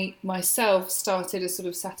where I myself started a sort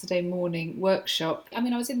of Saturday morning workshop. I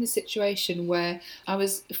mean, I was in this situation where I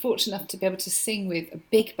was fortunate enough to be able to sing with a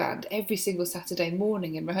big band every single Saturday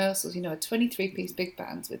morning in rehearsals, you know, a 23-piece big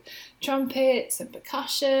band with trumpets and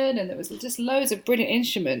percussion, and there was just loads of brilliant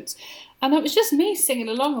instruments. And it was just me singing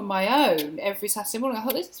along on my own every Saturday morning. I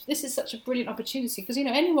thought, this is such a brilliant opportunity because, you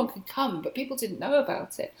know, anyone could come, but people didn't know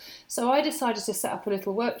about it. So I decided to set up a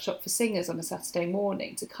little workshop for singers on a Saturday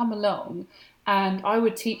morning to come along, and I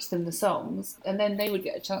would teach them the songs, and then they would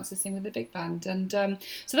get a chance to sing with the big band. And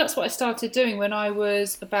so that's what I started doing when I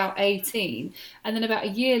was about 18. And then about a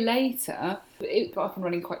year later, it got up and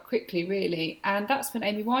running quite quickly, really. And that's when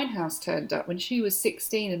Amy Winehouse turned up, when she was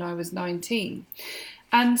 16 and I was 19.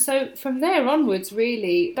 And so from there onwards,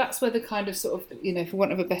 really, that's where the kind of sort of, you know, for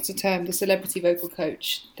want of a better term, the celebrity vocal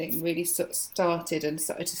coach thing really sort of started and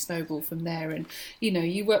started to snowball from there. And, you know,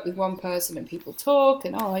 you work with one person and people talk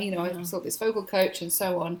and, oh, you know, I saw this vocal coach and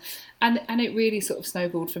so on. And it really sort of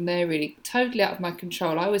snowballed from there, really, totally out of my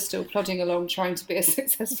control. I was still plodding along trying to be a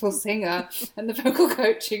successful singer, and the vocal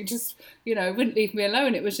coaching just, you know, wouldn't leave me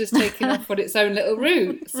alone. It was just taking off on its own little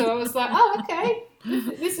route. So I was like, oh, okay.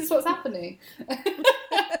 This is what's happening.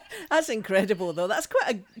 That's incredible, though. That's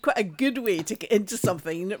quite a good way to get into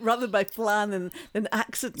something, rather by plan than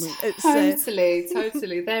accident. It's,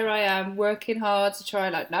 Totally. There I am, working hard to try,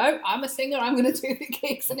 like, no, I'm a singer, I'm going to do the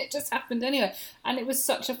gigs, and it just happened anyway. And it was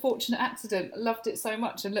such a fortunate accident. I loved it so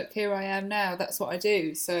much, and look, here I am now. That's what I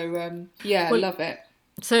do. So, I love it.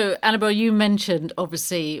 So, Annabelle, you mentioned,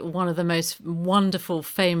 obviously, one of the most wonderful,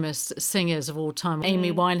 famous singers of all time,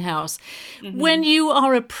 Amy Winehouse. Mm-hmm. When you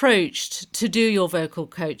are approached to do your vocal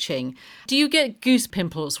coaching, do you get goose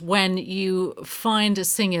pimples when you find a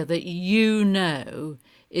singer that you know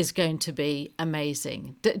is going to be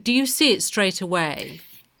amazing? Do you see it straight away?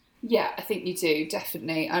 Yeah, I think you do,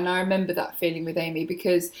 definitely. And I remember that feeling with Amy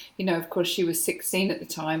because, you know, of course, she was 16 at the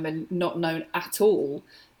time and not known at all.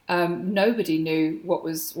 Nobody knew what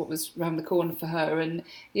was around the corner for her, and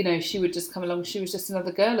you know, she would just come along. She was just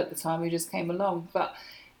another girl at the time who just came along, but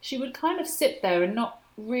she would kind of sit there and not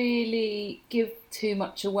really give too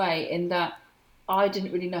much away, in that I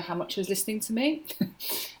didn't really know how much she was listening to me.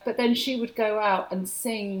 But then she would go out and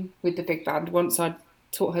sing with the big band once I'd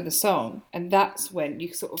taught her the song, and that's when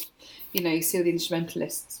you sort of, you know, you see all the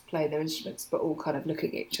instrumentalists play their instruments but all kind of looking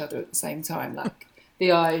at each other at the same time, like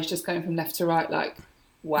the eyes just going from left to right, like,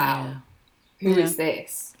 wow, who is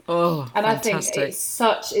this? Oh, and fantastic. I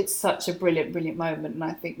think it's such a brilliant moment, and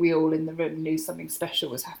I think we all in the room knew something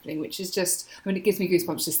special was happening, which is just, I mean, it gives me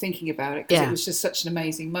goosebumps just thinking about it, because it was just such an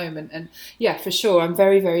amazing moment. And yeah, for sure, I'm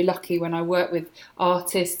very, very lucky when I work with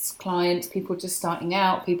artists, clients, people just starting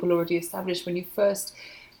out, people already established. When you first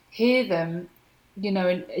hear them, you know,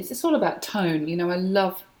 and it's all about tone. You know, I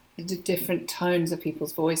love the different tones of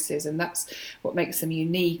people's voices, and that's what makes them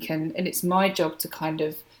unique, and it's my job to kind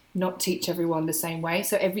of not teach everyone the same way.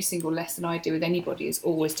 So every single lesson I do with anybody is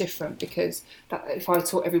always different, because if I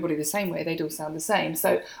taught everybody the same way, they'd all sound the same.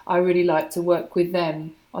 So I really like to work with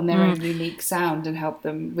them on their own unique sound and help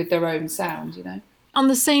them with their own sound, you know. On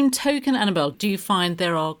the same token, Annabelle, do you find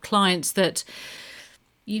there are clients that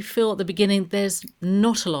you feel at the beginning there's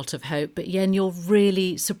not a lot of hope, but then you're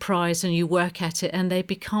really surprised and you work at it and they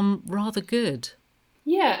become rather good?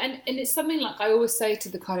 Yeah, and it's something like I always say to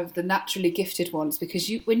the kind of the naturally gifted ones, because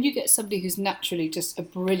when you get somebody who's naturally just a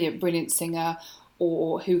brilliant singer,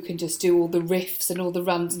 or who can just do all the riffs and all the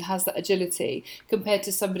runs and has that agility, compared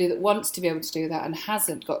to somebody that wants to be able to do that and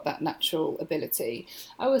hasn't got that natural ability,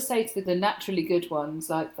 I always say to the naturally good ones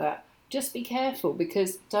like that, just be careful,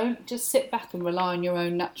 because don't just sit back and rely on your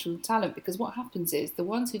own natural talent, because what happens is the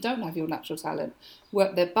ones who don't have your natural talent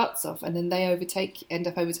work their butts off and then they end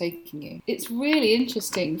up overtaking you. It's really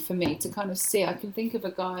interesting for me to kind of see. I can think of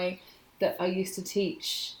a guy that I used to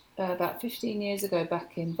teach about 15 years ago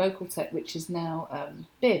back in Vocal Tech, which is now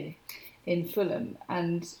BIM in Fulham,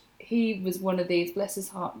 and he was one of these, bless his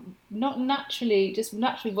heart, naturally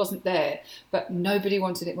wasn't there, but nobody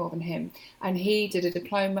wanted it more than him. And he did a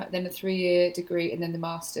diploma, then a 3-year degree, and then the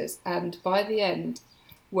master's. And by the end,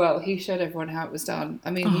 well, he showed everyone how it was done.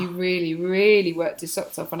 I mean, he really, really worked his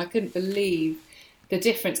socks off, and I couldn't believe the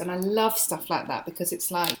difference. And I love stuff like that, because it's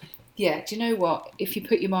like, yeah, do you know what? If you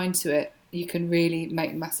put your mind to it, you can really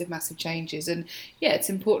make massive changes. And yeah, it's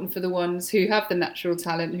important for the ones who have the natural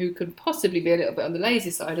talent, who could possibly be a little bit on the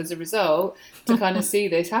lazy side as a result, to kind of see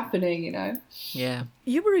this happening, you know. Yeah.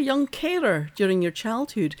 You were a young carer during your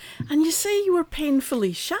childhood, and you say you were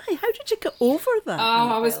painfully shy. How did you get over that?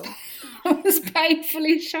 Oh, I was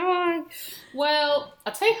painfully shy. Well,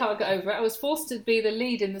 I'll tell you how I got over it. I was forced to be the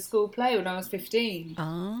lead in the school play when I was 15.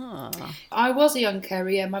 Ah. I was a young carer,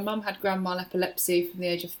 yeah. My mum had grand mal epilepsy from the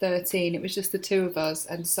age of 13. It was just the two of us,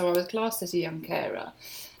 and so I was classed as a young carer.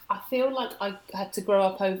 I feel like I had to grow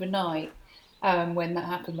up overnight when that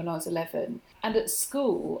happened when I was 11. And at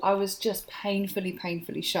school, I was just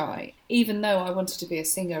painfully shy, even though I wanted to be a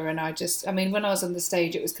singer. And when I was on the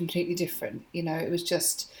stage, it was completely different. You know, it was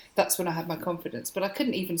just, that's when I had my confidence. But I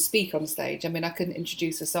couldn't even speak on stage. I mean, I couldn't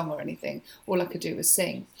introduce a song or anything. All I could do was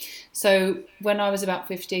sing. So when I was about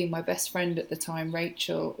 15, my best friend at the time,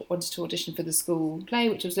 Rachel, wanted to audition for the school play,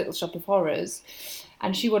 which was Little Shop of Horrors.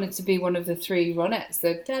 And she wanted to be one of the three Ronettes,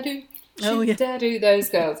 the Dadu, Dadu, those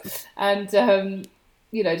girls. And,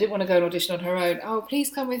 didn't want to go and audition on her own. Oh,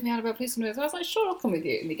 please come with me, Annabelle, please come with me. So I was like, sure, I'll come with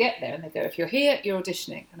you. And we get there and they go, if you're here, you're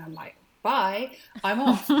auditioning. And I'm like, bye, I'm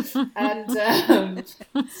off. And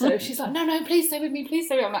so she's like, no, please stay with me, please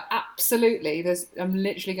stay with me. I'm like, absolutely. I'm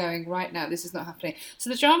literally going right now. This is not happening. So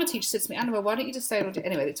the drama teacher said to me, Annabelle, why don't you just stay and audition?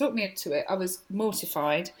 Anyway, they talked me into it. I was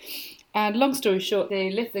mortified. And long story short,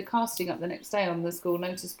 they lifted the casting up the next day on the school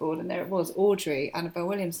notice board, and there it was, Audrey, Annabelle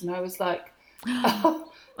Williams. And I was like, oh,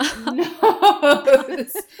 no,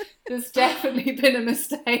 there's definitely been a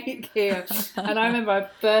mistake here. And I remember I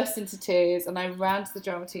burst into tears and I ran to the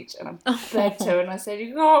drama teacher and I begged her and I said,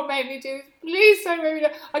 you can't make me do this, please don't make me do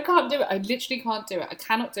it. I can't do it, I literally can't do it, I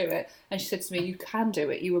cannot do it. And she said to me, you can do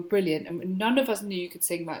it, you were brilliant, and none of us knew you could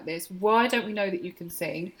sing like this, why don't we know that you can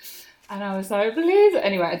sing? And I was like, please.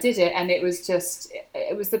 Anyway, I did it, and it was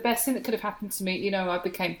the best thing that could have happened to me. You know, I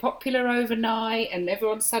became popular overnight, and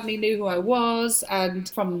everyone suddenly knew who I was. And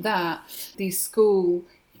from that, the school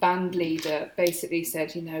band leader basically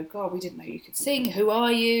said, God, we didn't know you could sing. Who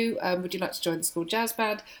are you? Would you like to join the school jazz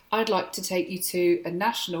band? I'd like to take you to a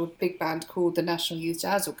national big band called the National Youth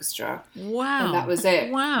Jazz Orchestra. Wow. And that was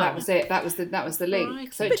it. Wow. That was it. That was the link.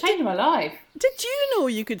 Right. So it changed my life. Did you know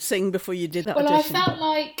you could sing before you did that Well, audition? I felt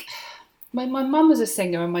like... My mum was a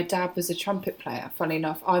singer and my dad was a trumpet player. Funny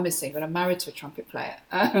enough, I'm a singer and I'm married to a trumpet player.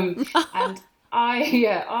 And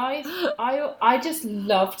I just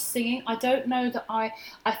loved singing. I don't know that I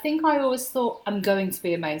think I always thought I'm going to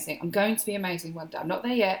be amazing. I'm going to be amazing one day. I'm not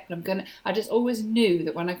there yet, but I just always knew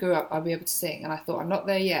that when I grew up I'd be able to sing. And I thought, I'm not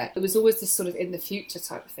there yet. It was always this sort of in the future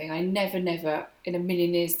type of thing. I never in a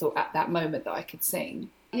million years thought at that moment that I could sing.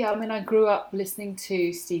 Yeah, I mean, I grew up listening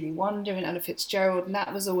to Stevie Wonder and Ella Fitzgerald, and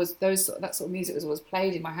that was always that sort of music was always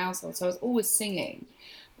played in my household. So I was always singing,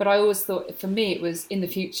 but I always thought for me it was in the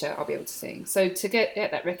future I'll be able to sing. So to get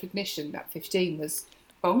that recognition at 15 was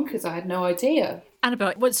bonkers. I had no idea.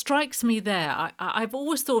 Annabelle, what strikes me there, I've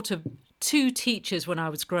always thought of two teachers when I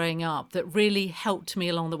was growing up that really helped me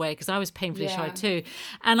along the way, because I was painfully shy too,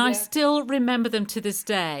 and I still remember them to this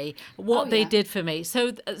day, what they did for me.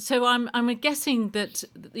 So I'm guessing that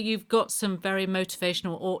you've got some very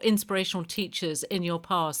motivational or inspirational teachers in your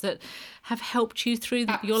past that have helped you through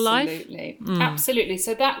your life. Absolutely.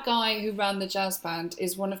 So that guy who ran the jazz band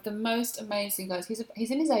is one of the most amazing guys.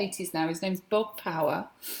 He's in his 80s now. His name's Bob Power.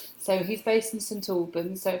 So he's based in St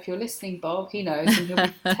Albans. So if you're listening, Bob, he knows, and he'll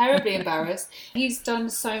be terribly embarrassed. He's done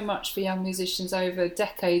so much for young musicians over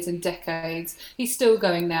decades and decades. He's still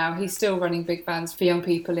going now. He's still running big bands for young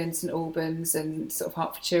people in St Albans and sort of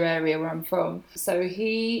Hertfordshire area where I'm from. So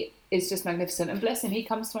he is just magnificent, and bless him, he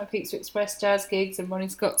comes to my Pizza Express jazz gigs and Ronnie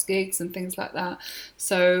Scott's gigs and things like that.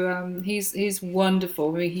 So he's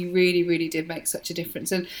wonderful. I mean, he really did make such a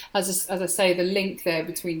difference. And as I say, the link there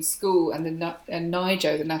between school and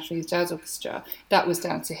NYJO, the National Youth Jazz Orchestra, that was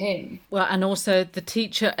down to him. Well, and also the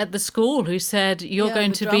teacher at the school who said you're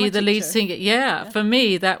going to be the lead singer. Yeah, for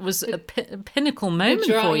me that was a pinnacle moment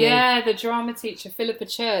for you. Yeah, the drama teacher, Philippa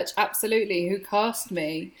Church, absolutely, who cast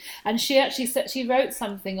me, and she actually said she wrote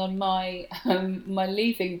something on my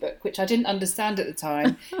leaving book, which I didn't understand at the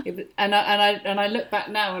time, and I look back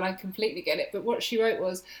now and I completely get it. But what she wrote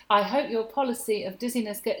was, "I hope your policy of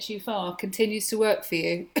dizziness gets you far continues to work for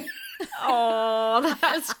you." Oh,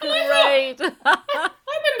 that's great. I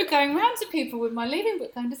remember going round to people with my leaving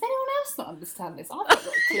book going, does anyone else not understand this? I've not got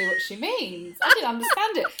a clue what she means. I didn't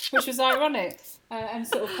understand it, which was ironic and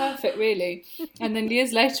sort of perfect, really. And then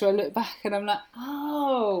years later I look back and I'm like,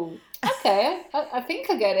 oh, okay, I think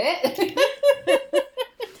I get it.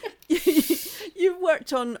 You've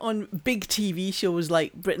worked on big TV shows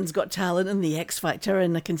like Britain's Got Talent and The X Factor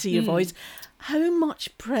and I Can See Your Voice. How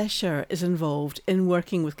much pressure is involved in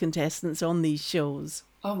working with contestants on these shows?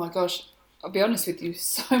 Oh my gosh, I'll be honest with you,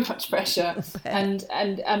 so much pressure. And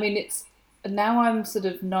I mean, it's now I'm sort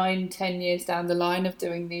of 9-10 years down the line of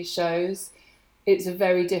doing these shows, it's a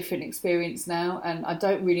very different experience now, and I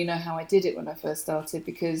don't really know how I did it when I first started,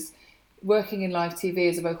 because working in live TV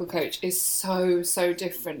as a vocal coach is so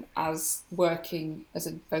different as working as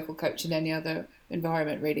a vocal coach in any other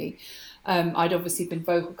environment, really. I'd obviously been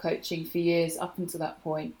vocal coaching for years up until that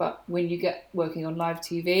point, but when you get working on live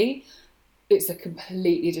TV, it's a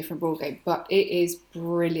completely different ballgame, but it is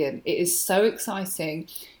brilliant. It is so exciting.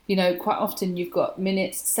 You know, quite often you've got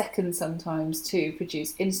minutes, seconds sometimes to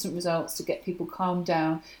produce instant results, to get people calmed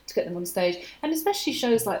down, to get them on stage. And especially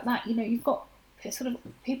shows like that, you know, you've got sort of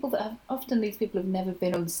people that have, often these people have never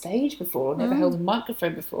been on stage before, never held a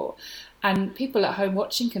microphone before. And people at home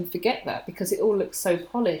watching can forget that because it all looks so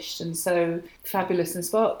polished and so fabulous and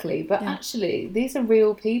sparkly. But actually, these are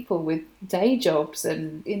real people with day jobs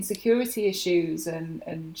and insecurity issues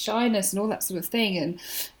and shyness and all that sort of thing. And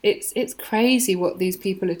it's crazy what these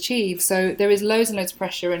people achieve. So there is loads and loads of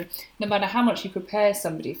pressure. And no matter how much you prepare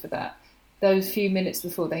somebody for that, those few minutes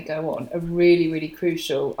before they go on are really, really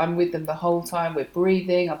crucial. I'm with them the whole time. We're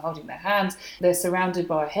breathing. I'm holding their hands. They're surrounded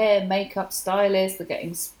by hair, makeup, stylists. They're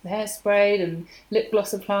getting hair sprayed and lip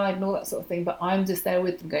gloss applied and all that sort of thing. But I'm just there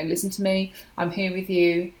with them going, listen to me. I'm here with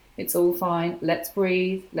you. It's all fine. Let's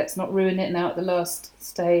breathe. Let's not ruin it now at the last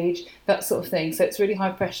stage. That sort of thing. So it's really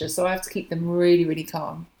high pressure. So I have to keep them really, really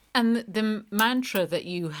calm. And the mantra that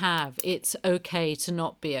you have, it's okay to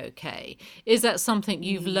not be okay, is that something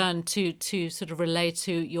you've learned to sort of relay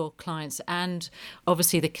to your clients and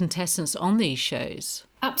obviously the contestants on these shows?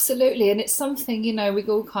 Absolutely. And it's something, you know, we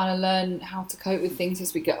all kind of learn how to cope with things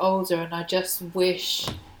as we get older. And I just wish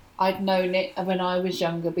I'd known it when I was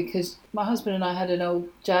younger, because my husband and I had an old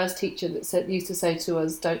jazz teacher that used to say to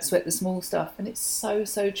us, don't sweat the small stuff. And it's so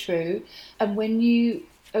true. And when you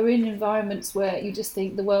are in environments where you just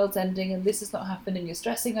think the world's ending and this has not happened and you're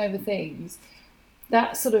stressing over things,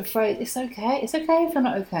 that sort of phrase, it's okay if you're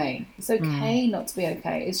not okay, it's okay not to be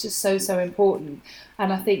okay, it's just so important.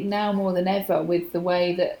 And I think now more than ever, with the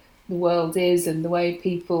way that the world is and the way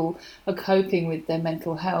people are coping with their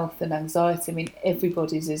mental health and anxiety, I mean,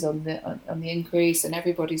 everybody's is on the increase, and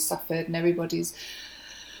everybody's suffered and everybody's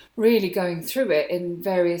really going through it in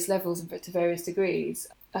various levels and to various degrees.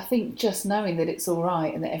 I think just knowing that it's all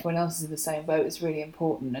right and that everyone else is in the same boat is really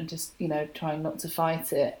important, and just, you know, trying not to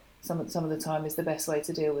fight it some of the time is the best way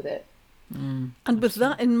to deal with it. And with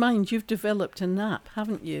that in mind, you've developed an app,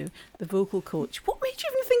 haven't you? The vocal coach. What made you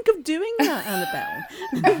even think of doing that,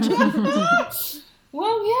 Annabelle?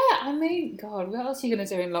 Well, yeah, I mean, God, what else are you going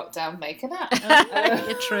to do in lockdown? Make an app.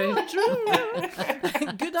 True.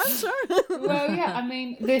 Good answer. Well, yeah, I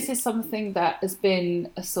mean, this is something that has been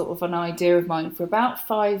a sort of an idea of mine for about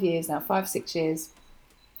 5 years now, 5-6 years.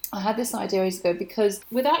 I had this idea years ago because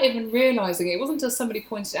without even realising it, it wasn't until somebody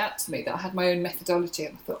pointed out to me that I had my own methodology,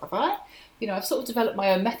 and I thought, have I? You know, I've sort of developed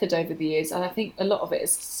my own method over the years, and I think a lot of it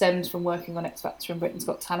stems from working on X Factor and Britain's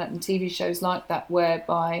Got Talent and TV shows like that,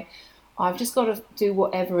 whereby I've just got to do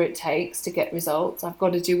whatever it takes to get results. I've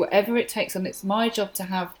got to do whatever it takes, and it's my job to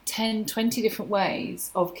have 10, 20 different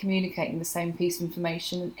ways of communicating the same piece of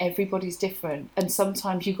information, and everybody's different. And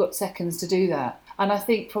sometimes you've got seconds to do that. And I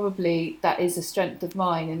think probably that is a strength of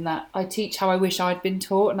mine, in that I teach how I wish I'd been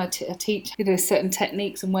taught, and I teach, you know, certain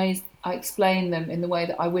techniques and ways. I explain them in the way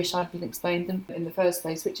that I wish I'd been explained them in the first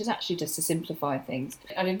place, which is actually just to simplify things.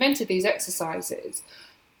 I invented these exercises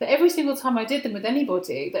that every single time I did them with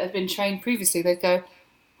anybody that had been trained previously, they'd go,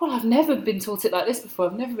 well, I've never been taught it like this before.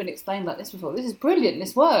 I've never been explained like this before. This is brilliant.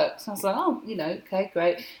 This works. And I was like, oh, you know, okay,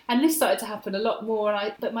 great. And this started to happen a lot more.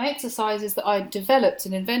 But my exercises that I developed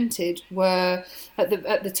and invented were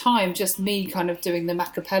at the time just me kind of doing them a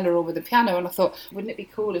cappella or with a piano. And I thought, wouldn't it be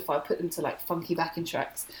cool if I put them to like funky backing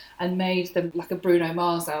tracks and made them like a Bruno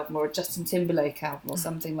Mars album or a Justin Timberlake album or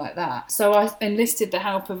something like that? So I enlisted the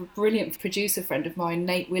help of a brilliant producer friend of mine,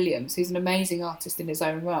 Nate Williams, who's an amazing artist in his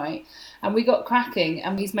own right. And we got cracking,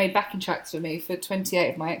 and he's made backing tracks for me for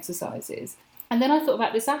 28 of my exercises. And then I thought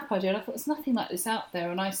about this app idea, and I thought there's nothing like this out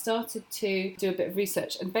there. And I started to do a bit of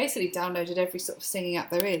research and basically downloaded every sort of singing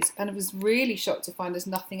app there is. And I was really shocked to find there's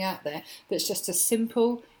nothing out there that's just a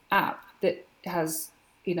simple app that has,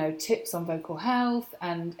 you know, tips on vocal health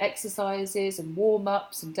and exercises and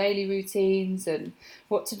warm-ups and daily routines and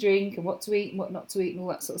what to drink and what to eat and what not to eat and all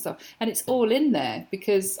that sort of stuff. And it's all in there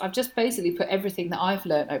because I've just basically put everything that I've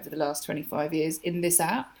learned over the last 25 years in this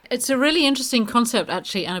app. It's a really interesting concept,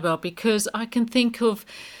 actually, Annabelle, because I can think of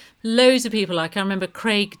loads of people. Like I remember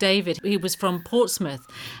Craig David, he was from Portsmouth,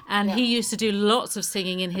 and he used to do lots of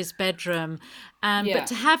singing in his bedroom. But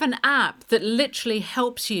to have an app that literally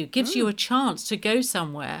helps you, gives you a chance to go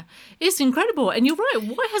somewhere, is incredible. And you're right,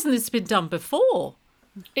 why hasn't this been done before?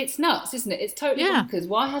 It's nuts, isn't it? It's totally bonkers.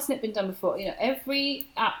 Why hasn't it been done before? You know, every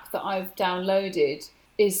app that I've downloaded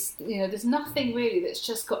is, you know, there's nothing really that's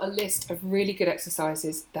just got a list of really good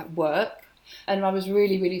exercises that work. And I was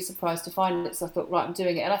really, really surprised to find it. So I thought, right, I'm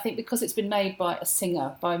doing it. And I think because it's been made by a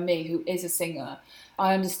singer, by me, who is a singer,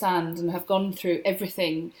 I understand and have gone through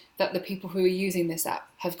everything that the people who are using this app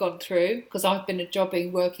have gone through, because I've been a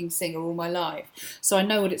jobbing, working singer all my life. So I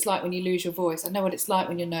know what it's like when you lose your voice. I know what it's like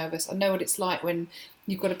when you're nervous. I know what it's like when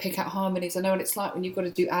you've got to pick out harmonies. I know what it's like when you've got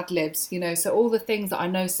to do ad-libs, you know. So all the things that I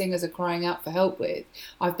know singers are crying out for help with,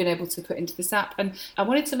 I've been able to put into this app. And I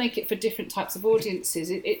wanted to make it for different types of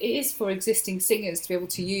audiences. It is for existing singers to be able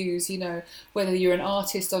to use, you know, whether you're an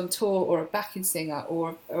artist on tour or a backing singer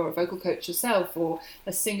or a vocal coach yourself, or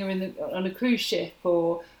a singer on a cruise ship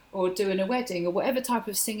or doing a wedding, or whatever type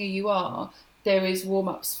of singer you are. There is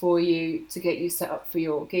warm-ups for you to get you set up for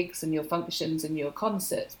your gigs and your functions and your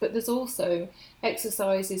concerts. But there's also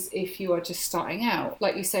exercises if you are just starting out.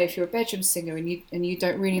 Like you say, if you're a bedroom singer and you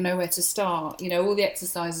don't really know where to start, you know, all the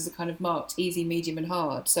exercises are kind of marked easy, medium and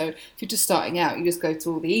hard. So if you're just starting out, you just go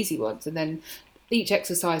to all the easy ones, and then each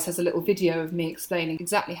exercise has a little video of me explaining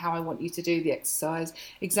exactly how I want you to do the exercise,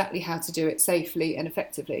 exactly how to do it safely and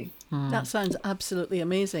effectively. That sounds absolutely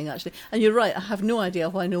amazing, actually. And you're right, I have no idea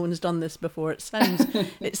why no one's done this before. It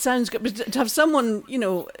sounds good. But to have someone, you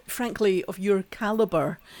know, frankly, of your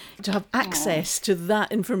calibre, to have access to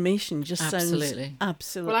that information just sounds absolutely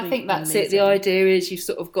Well, I think that's amazing. it. The idea is you've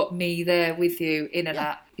sort of got me there with you in an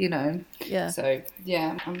app, you know. Yeah. So,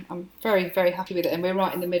 yeah, I'm very, very happy with it. And we're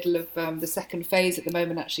right in the middle of the second phase at the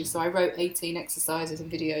moment, actually. So I wrote 18 exercises and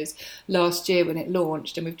videos last year when it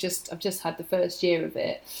launched, and I've just had the first year of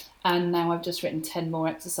it. And now I've just written 10 more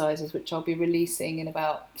exercises, which I'll be releasing in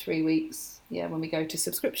about 3 weeks, when we go to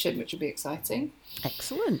subscription, which will be exciting.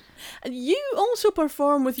 Excellent. And you also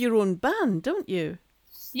perform with your own band, don't you?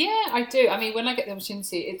 Yeah, I do. I mean, when I get the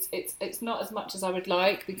opportunity, it's not as much as I would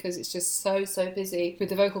like, because it's just so busy with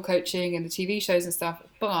the vocal coaching and the TV shows and stuff.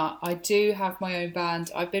 But I do have my own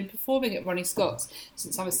band. I've been performing at Ronnie Scott's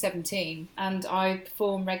since I was 17, and I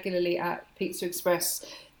perform regularly at Pizza Express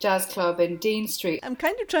Jazz Club in Dean Street. I'm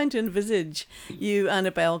kind of trying to envisage you,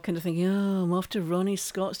 Annabelle, kind of thinking, oh, I'm off to Ronnie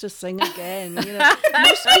Scott's to sing again. You know,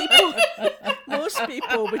 most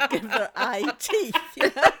people would give their eye teeth.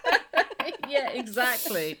 You know? Yeah,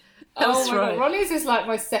 exactly. Oh my God, Ronnie's is like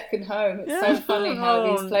my second home. It's so funny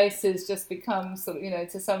how these places just become sort of, you know,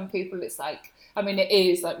 to some people it's like, I mean, it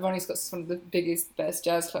is like Ronnie Scott's one of the biggest, best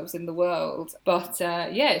jazz clubs in the world. But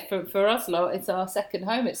for us lot, it's our second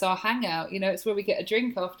home. It's our hangout. You know, it's where we get a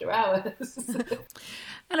drink after hours.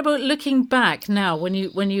 And about looking back now, when you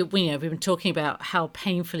we've been talking about how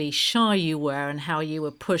painfully shy you were and how you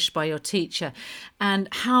were pushed by your teacher, and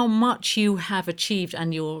how much you have achieved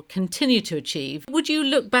and you'll continue to achieve. Would you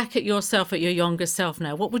look back at yourself, at your younger self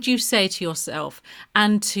now? What would you say to yourself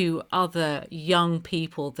and to other young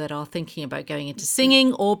people that are thinking about going into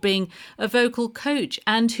singing or being a vocal coach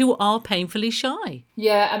and who are painfully shy?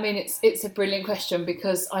 Yeah, I mean, it's a brilliant question,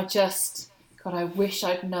 because I wish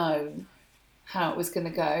I'd known how it was going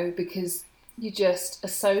to go, because you just are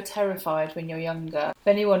so terrified when you're younger. If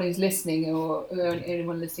anyone who's listening or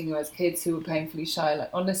anyone listening who has kids who are painfully shy, like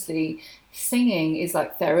honestly, singing is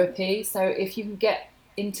like therapy. So if you can get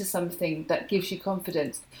into something that gives you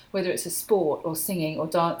confidence, whether it's a sport or singing or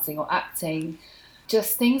dancing or acting,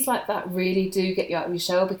 just things like that really do get you out of your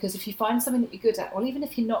shell. Because if you find something that you're good at, or even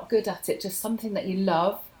if you're not good at it, just something that you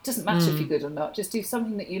love, doesn't matter if you're good or not, just do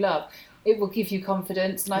something that you love. It will give you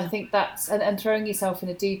confidence, and I think that's and throwing yourself in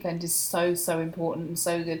a deep end is so important and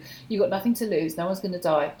so good. You've got nothing to lose, no one's going to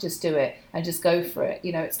die, just do it and just go for it.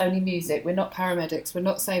 You know, it's only music, we're not paramedics, we're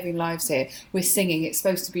not saving lives here, we're singing, it's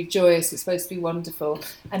supposed to be joyous, it's supposed to be wonderful,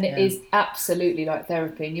 and it is absolutely like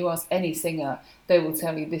therapy. And you ask any singer, they will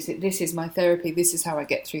tell you this is my therapy, this is how I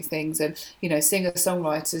get through things. And you know,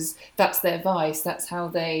 singer-songwriters, that's their vice, that's how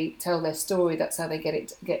they tell their story, that's how they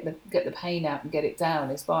get the pain out and get it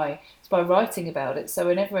down, is by writing about it. So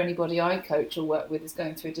whenever anybody I coach or work with is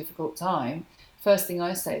going through a difficult time, first thing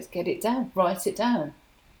I say is get it down, write it down.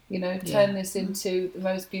 You know, turn this into the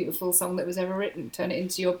most beautiful song that was ever written, turn it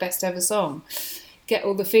into your best ever song. Get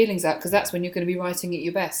all the feelings out, because that's when you're going to be writing at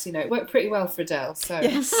your best. You know, it worked pretty well for Adele. So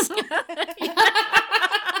yes.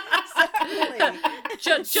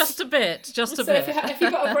 Just a bit. So if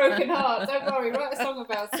you've got a broken heart, don't worry, write a song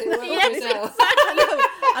about it. Yes, exactly.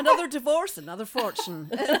 Another divorce, another fortune.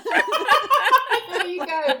 There you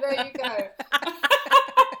go.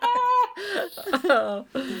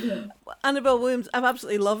 Annabelle Williams, I've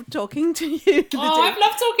absolutely loved talking to you. Oh, I've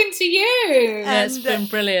loved talking to you. It's been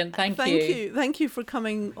brilliant. Thank you. Thank you for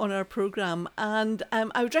coming on our programme. And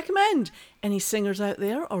I would recommend any singers out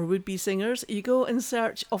there or would-be singers, you go in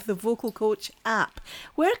search of the Vocal Coach app.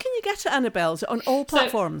 Where can you get it, Annabelle? Is it on all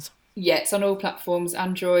platforms? Yeah, it's on all platforms,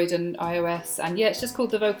 Android and iOS. And yeah, it's just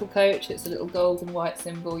called the Vocal Coach. It's a little gold and white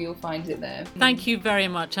symbol. You'll find it there. Thank you very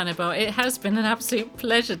much, Annabelle. It has been an absolute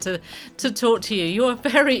pleasure to talk to you. You are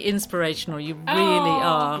very inspirational. You really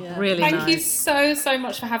are. Yeah. Really Thank nice. you so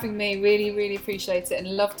much for having me. Really, really appreciate it and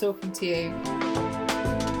love talking to you.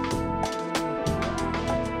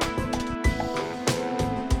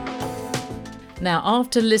 Now,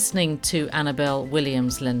 after listening to Annabelle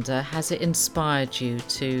Williams, Linda, has it inspired you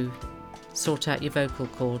to sort out your vocal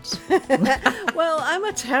cords? Well, I'm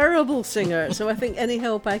a terrible singer, so I think any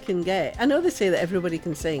help I can get. I know they say that everybody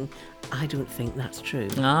can sing. I don't think that's true.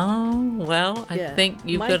 Oh, well, I think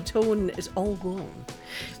you've my got... tone is all wrong.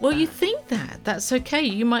 Well, you think that. That's okay.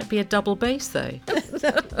 You might be a double bass, though.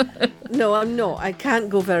 No, I'm not. I can't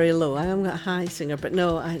go very low. I am a high singer, but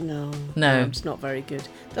no, it's not very good.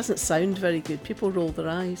 Doesn't sound very good. People roll their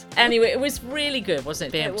eyes. Anyway, it was really good, wasn't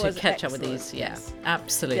it? Being able to was catch up with excellent, these. Yeah, yes.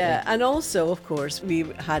 absolutely. Yeah, and also, of course, we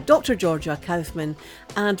had Dr. Georgia Kaufman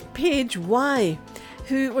and Paige Y,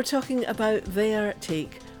 who were talking about their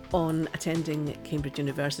take on attending Cambridge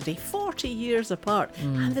University 40 years apart.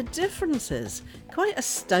 And the differences, quite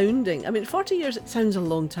astounding. I mean, 40 years, it sounds a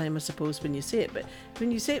long time, I suppose, when you say it, but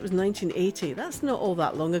when you say it was 1980, that's not all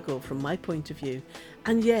that long ago from my point of view.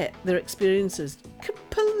 And yet, their experiences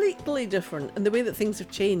completely different, and the way that things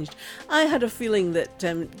have changed. I had a feeling that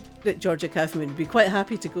Georgia Kaufman would be quite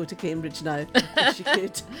happy to go to Cambridge now, if she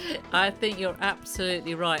could. I think you're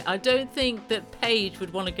absolutely right. I don't think that Paige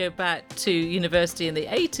would want to go back to university in the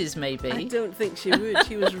 80s, maybe. I don't think she would.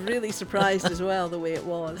 She was really surprised as well, the way it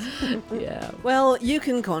was. Yeah. Well, you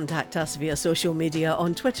can contact us via social media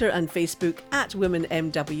on Twitter and Facebook at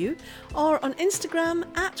WomenMW or on Instagram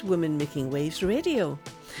at Women Making Waves Radio.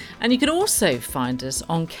 And you can also find us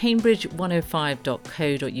on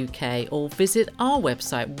cambridge105.co.uk or visit our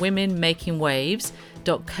website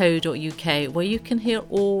womenmakingwaves.co.uk, where you can hear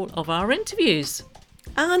all of our interviews.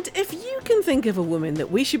 And if you can think of a woman that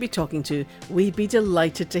we should be talking to, we'd be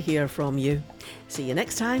delighted to hear from you. See you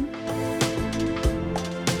next time.